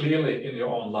this clearly in your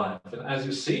own life, and as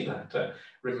you see that,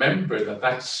 remember that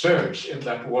that search in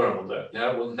that world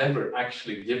will never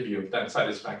actually give you that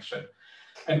satisfaction.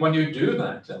 And when you do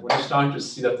that, when you start to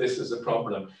see that this is a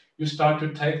problem, you start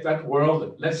to take that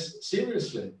world less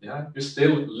seriously. Yeah, you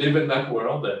still live in that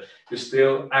world. You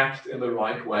still act in the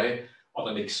right way. On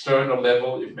an external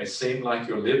level, it may seem like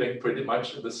you're living pretty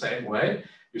much in the same way.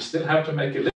 You still have to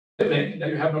make a living.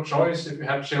 You have no choice if you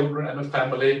have children and a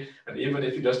family, and even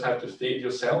if you just have to feed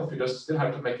yourself, you just still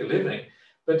have to make a living.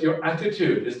 But your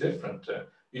attitude is different.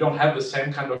 You don't have the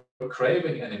same kind of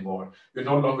craving anymore. You're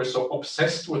no longer so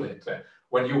obsessed with it.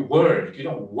 When you work, you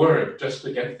don't work just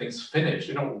to get things finished.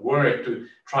 You don't work to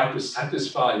try to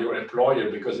satisfy your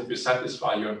employer, because if you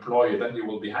satisfy your employer, then you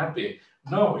will be happy.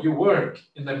 No, you work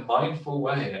in a mindful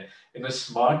way, in a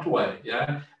smart way,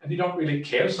 yeah? And you don't really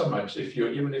care so much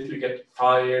even if you get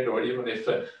fired, or even if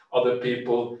other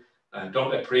people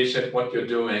don't appreciate what you're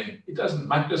doing. It doesn't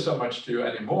matter so much to you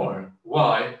anymore.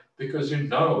 Why? because you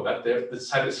know that the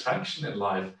satisfaction in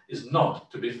life is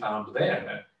not to be found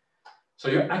there. So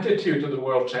your attitude to the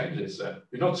world changes.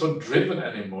 You're not so driven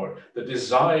anymore. The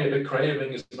desire, the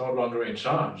craving is no longer in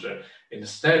charge.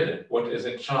 Instead, what is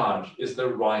in charge is the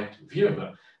right view,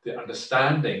 the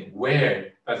understanding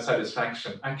where that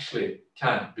satisfaction actually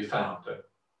can be found.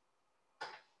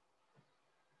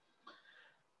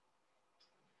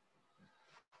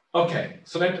 Okay,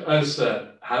 so let us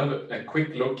have a quick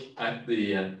look at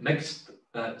the next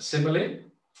simile.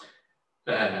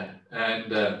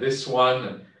 This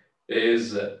one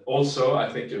is also, I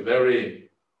think, a very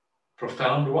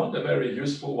profound one, a very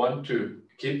useful one to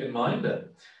keep in mind.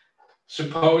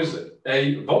 Suppose a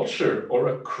vulture or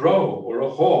a crow or a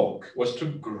hawk was to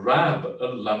grab a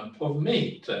lump of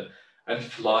meat and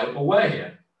fly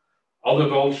away. Other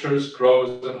vultures,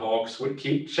 crows, and hawks would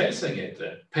keep chasing it,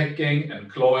 pecking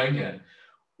and clawing.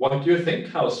 What do you think,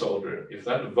 householder, if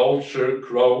that vulture,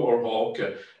 crow, or hawk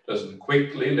doesn't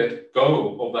quickly let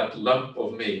go of that lump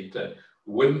of meat?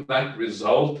 Wouldn't that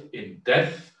result in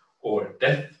death or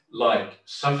death-like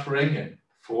suffering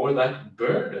for that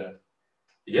bird?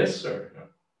 Yes, sir.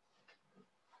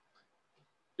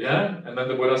 Yeah, and then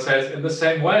the Buddha says, in the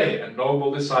same way, a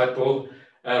noble disciple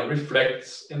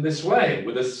reflects in this way,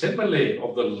 with a simile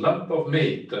of the lump of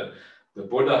meat. The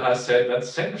Buddha has said that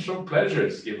sensual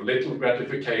pleasures give little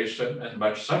gratification and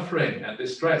much suffering and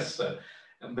distress,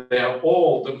 and they are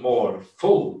all the more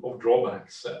full of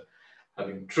drawbacks.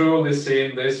 Having truly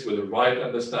seen this with the right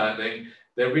understanding,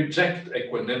 they reject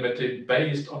equanimity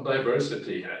based on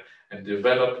diversity and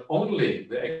develop only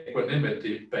the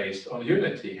equanimity based on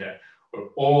unity, where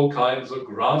all kinds of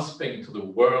grasping to the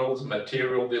world's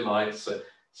material delights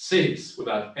cease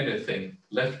without anything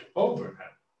left over.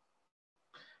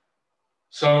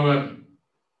 So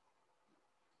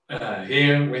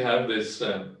here we have this,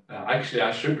 actually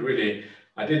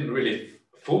I didn't really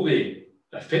fully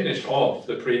finish off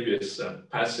the previous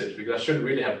passage, because I should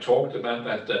really have talked about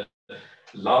that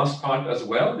last part as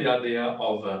well, the idea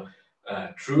of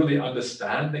truly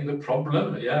understanding the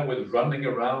problem, with running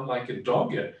around like a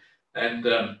dog, and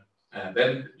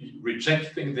then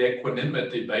rejecting the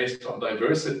equanimity based on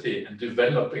diversity and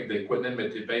developing the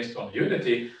equanimity based on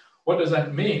unity. What does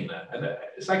that mean? And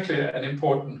it's actually an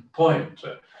important point.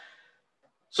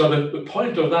 So the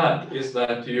point of that is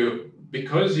that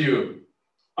because you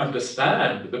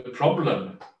understand the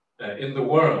problem in the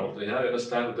world,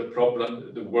 understand that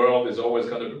the world is always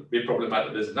going to be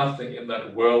problematic. There's nothing in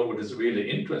that world which is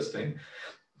really interesting.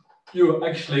 You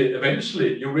actually,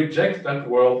 eventually, you reject that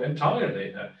world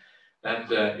entirely.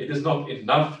 And it is not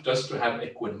enough just to have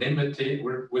equanimity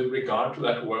with regard to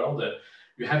that world.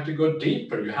 You have to go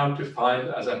deeper. You have to find,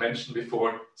 as I mentioned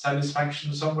before,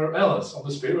 satisfaction somewhere else on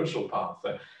the spiritual path.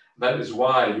 That is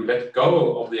why you let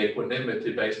go of the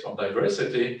equanimity based on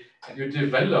diversity and you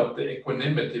develop the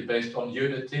equanimity based on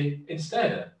unity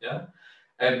instead.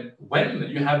 And when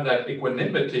you have that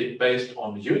equanimity based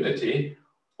on unity,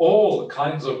 all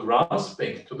kinds of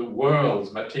grasping to the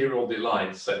world's material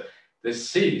delights, they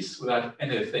cease without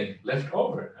anything left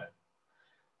over.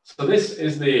 So this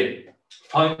is the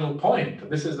final point.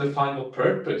 This is the final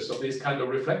purpose of these kind of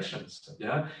reflections,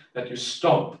 that you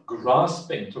stop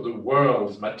grasping to the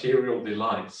world's material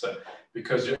delights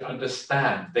because you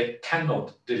understand they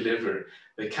cannot deliver.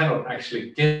 They cannot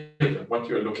actually give what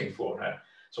you're looking for.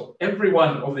 So every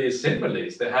one of these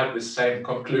similes, they have the same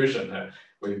conclusion,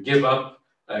 where you give up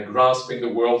grasping the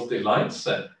world's delights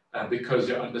because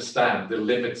you understand the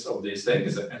limits of these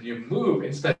things, and you move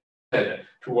instead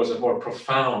towards a more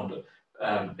profound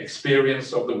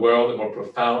experience of the world, a more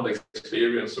profound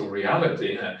experience of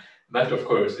reality. That, of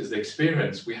course, is the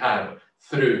experience we have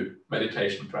through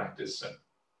meditation practice.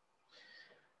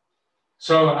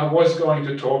 So I was going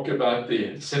to talk about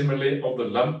the simile of the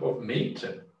lump of meat,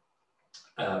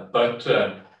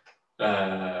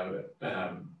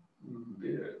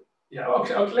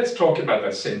 okay, let's talk about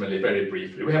that simile very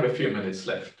briefly. We have a few minutes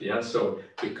left, so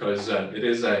because it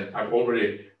is I've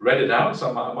already read it out,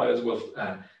 so I might as well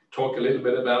talk a little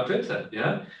bit about it,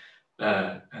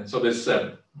 and so this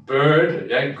bird,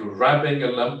 grabbing a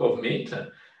lump of meat,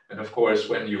 and of course,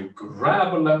 when you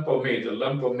grab a lump of meat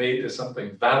is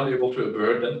something valuable to a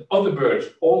bird, and other birds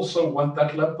also want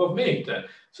that lump of meat,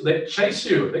 so they chase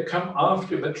you, they come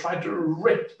after you, they try to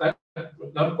rip that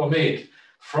lump of meat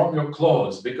from your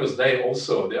claws, because they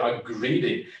are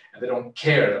greedy and they don't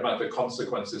care about the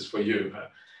consequences for you.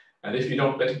 And if you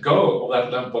don't let go of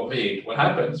that lump of meat, what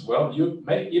happens? Well, you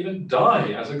may even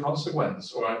die as a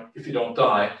consequence, or if you don't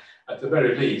die, at the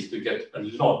very least, you get a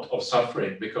lot of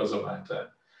suffering because of that.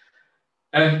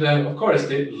 And of course,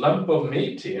 the lump of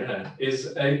meat here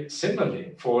is a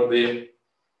simile for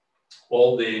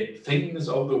all the things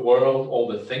of the world, all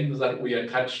the things that we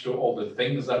attach to, all the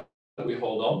things that we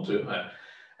hold on to.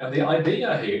 And the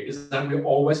idea here is that we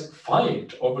always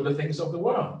fight over the things of the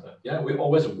world. Yeah, we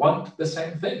always want the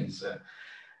same things.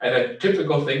 And a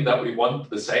typical thing that we want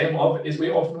the same of is we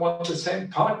often want the same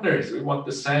partners. We want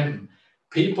the same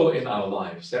people in our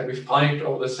lives. Yeah, we fight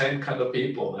over the same kind of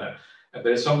people. And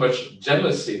there's so much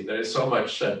jealousy. There is so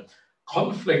much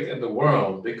conflict in the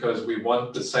world because we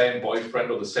want the same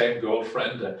boyfriend or the same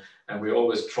girlfriend. And we're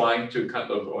always trying to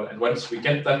and once we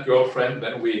get that girlfriend,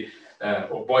 then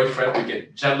or boyfriend, we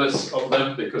get jealous of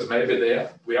them because maybe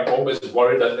we are always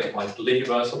worried that they might leave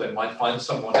us or they might find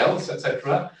someone else,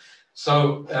 etc.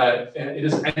 So it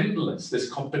is endless, this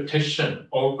competition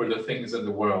over the things in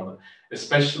the world,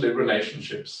 especially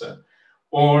relationships.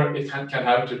 Or it can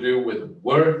have to do with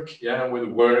work, with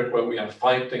work where we are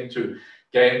fighting to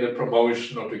gain the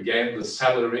promotion or to gain the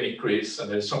salary increase. And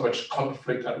there's so much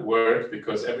conflict at work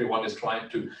because everyone is trying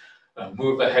to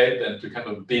move ahead and to kind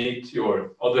of beat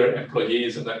your other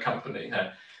employees in that company.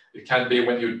 It can be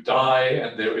when you die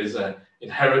and there is an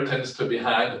inheritance to be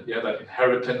had. That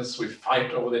inheritance, we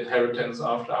fight over the inheritance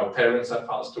after our parents have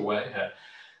passed away.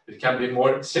 It can be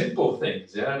more simple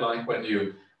things, like when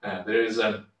there is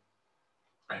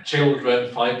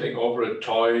children fighting over a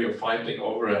toy or fighting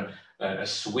over a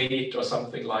sweet or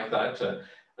something like that.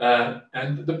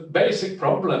 And the basic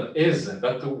problem is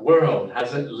that the world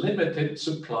has a limited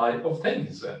supply of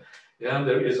things.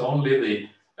 There is only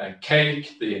the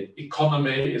cake, the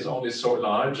economy is only so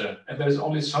large, and there's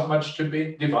only so much to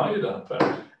be divided up.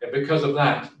 And because of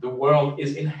that, the world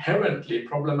is inherently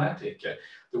problematic.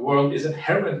 The world is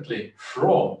inherently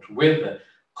fraught with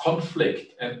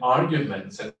conflict and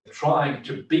arguments and trying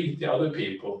to beat the other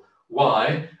people.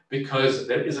 Why? Because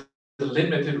there is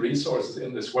limited resources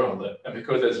in this world, and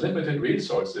because there's limited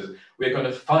resources, we're going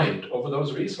to fight over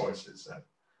those resources.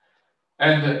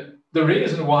 And the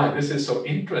reason why this is so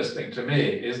interesting to me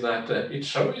is that it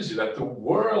shows you that the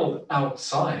world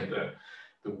outside,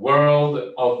 the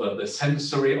world of the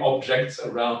sensory objects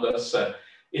around us,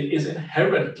 it is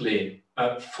inherently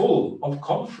full of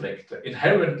conflict,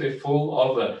 inherently full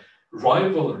of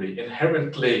rivalry,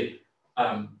 inherently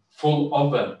full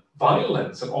of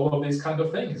violence and all of these kind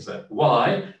of things.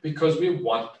 Why? Because we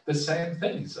want the same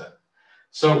things.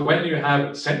 So when you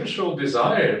have sensual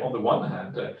desire on the one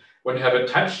hand, when you have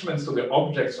attachments to the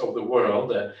objects of the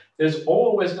world, there's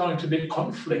always going to be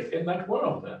conflict in that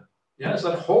world. Yes,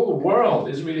 that whole world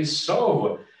is really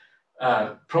so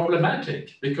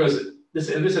problematic, because this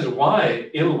is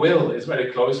why ill will is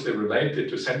very closely related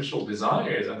to sensual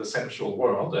desires and the sensual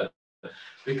world.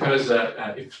 Because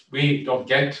if we don't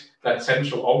get that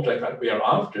sensual object that we are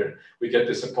after, we get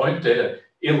disappointed.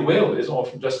 Ill will is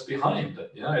often just behind.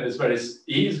 It is very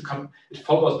easy. It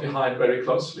follows behind very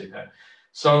closely.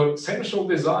 So sensual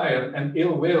desire and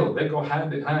ill will, they go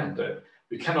hand in hand.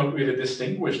 We cannot really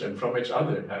distinguish them from each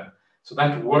other. So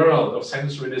that world of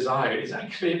sensory desire is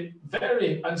actually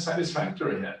very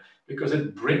unsatisfactory because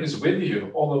it brings with you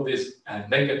all of these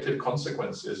negative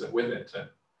consequences with it.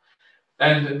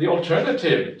 And the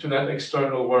alternative to that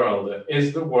external world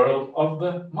is the world of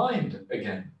the mind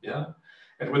again.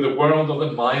 And with the world of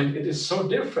the mind, it is so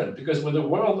different, because with the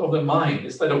world of the mind,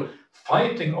 instead of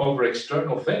fighting over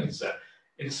external things,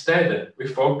 instead we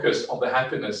focus on the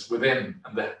happiness within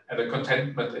and the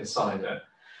contentment inside.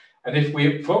 And if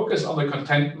we focus on the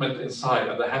contentment inside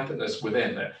and the happiness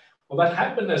within, well, that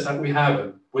happiness that we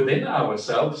have within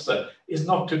ourselves is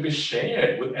not to be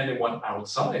shared with anyone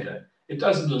outside. It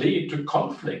doesn't lead to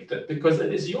conflict because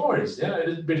it is yours.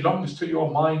 It belongs to your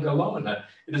mind alone.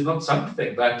 It is not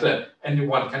something that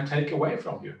anyone can take away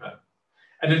from you.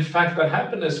 And in fact, that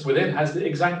happiness within has the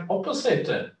exact opposite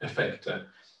effect,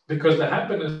 because the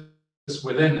happiness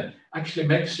within actually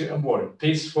makes you a more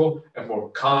peaceful, a more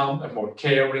calm, a more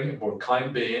caring, a more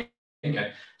kind being.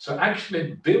 So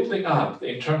actually building up the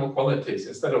internal qualities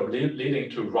instead of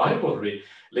leading to rivalry,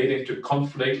 leading to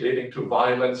conflict, leading to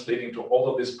violence, leading to all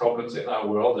of these problems in our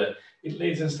world, it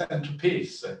leads instead to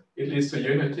peace. It leads to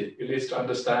unity. It leads to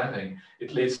understanding.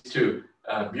 It leads to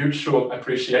mutual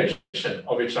appreciation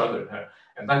of each other.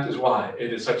 And that is why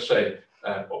it is such a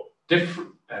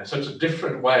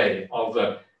different way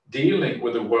of dealing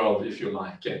with the world, if you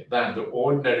like, than the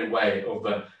ordinary way of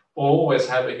always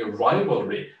having a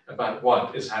rivalry about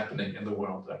what is happening in the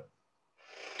world.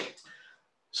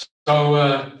 So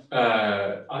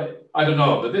I don't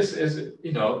know, but this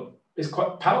is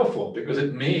quite powerful, because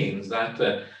it means that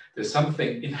there's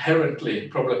something inherently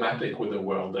problematic with the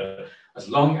world. As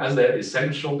long as there is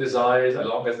sensual desires, as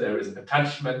long as there is an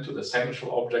attachment to the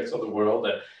sensual objects of the world,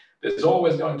 there's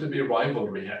always going to be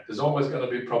rivalry here. There's always going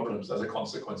to be problems as a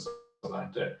consequence of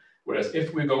that. Whereas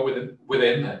if we go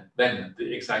within, then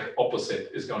the exact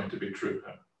opposite is going to be true.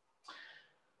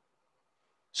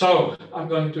 So I'm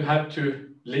going to have to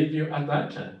leave you at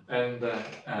that.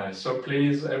 And so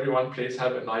please, everyone, please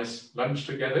have a nice lunch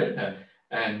together.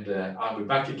 And I'll be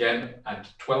back again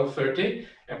at 12:30,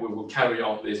 and we will carry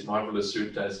on these marvelous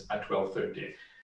suttas at 12:30.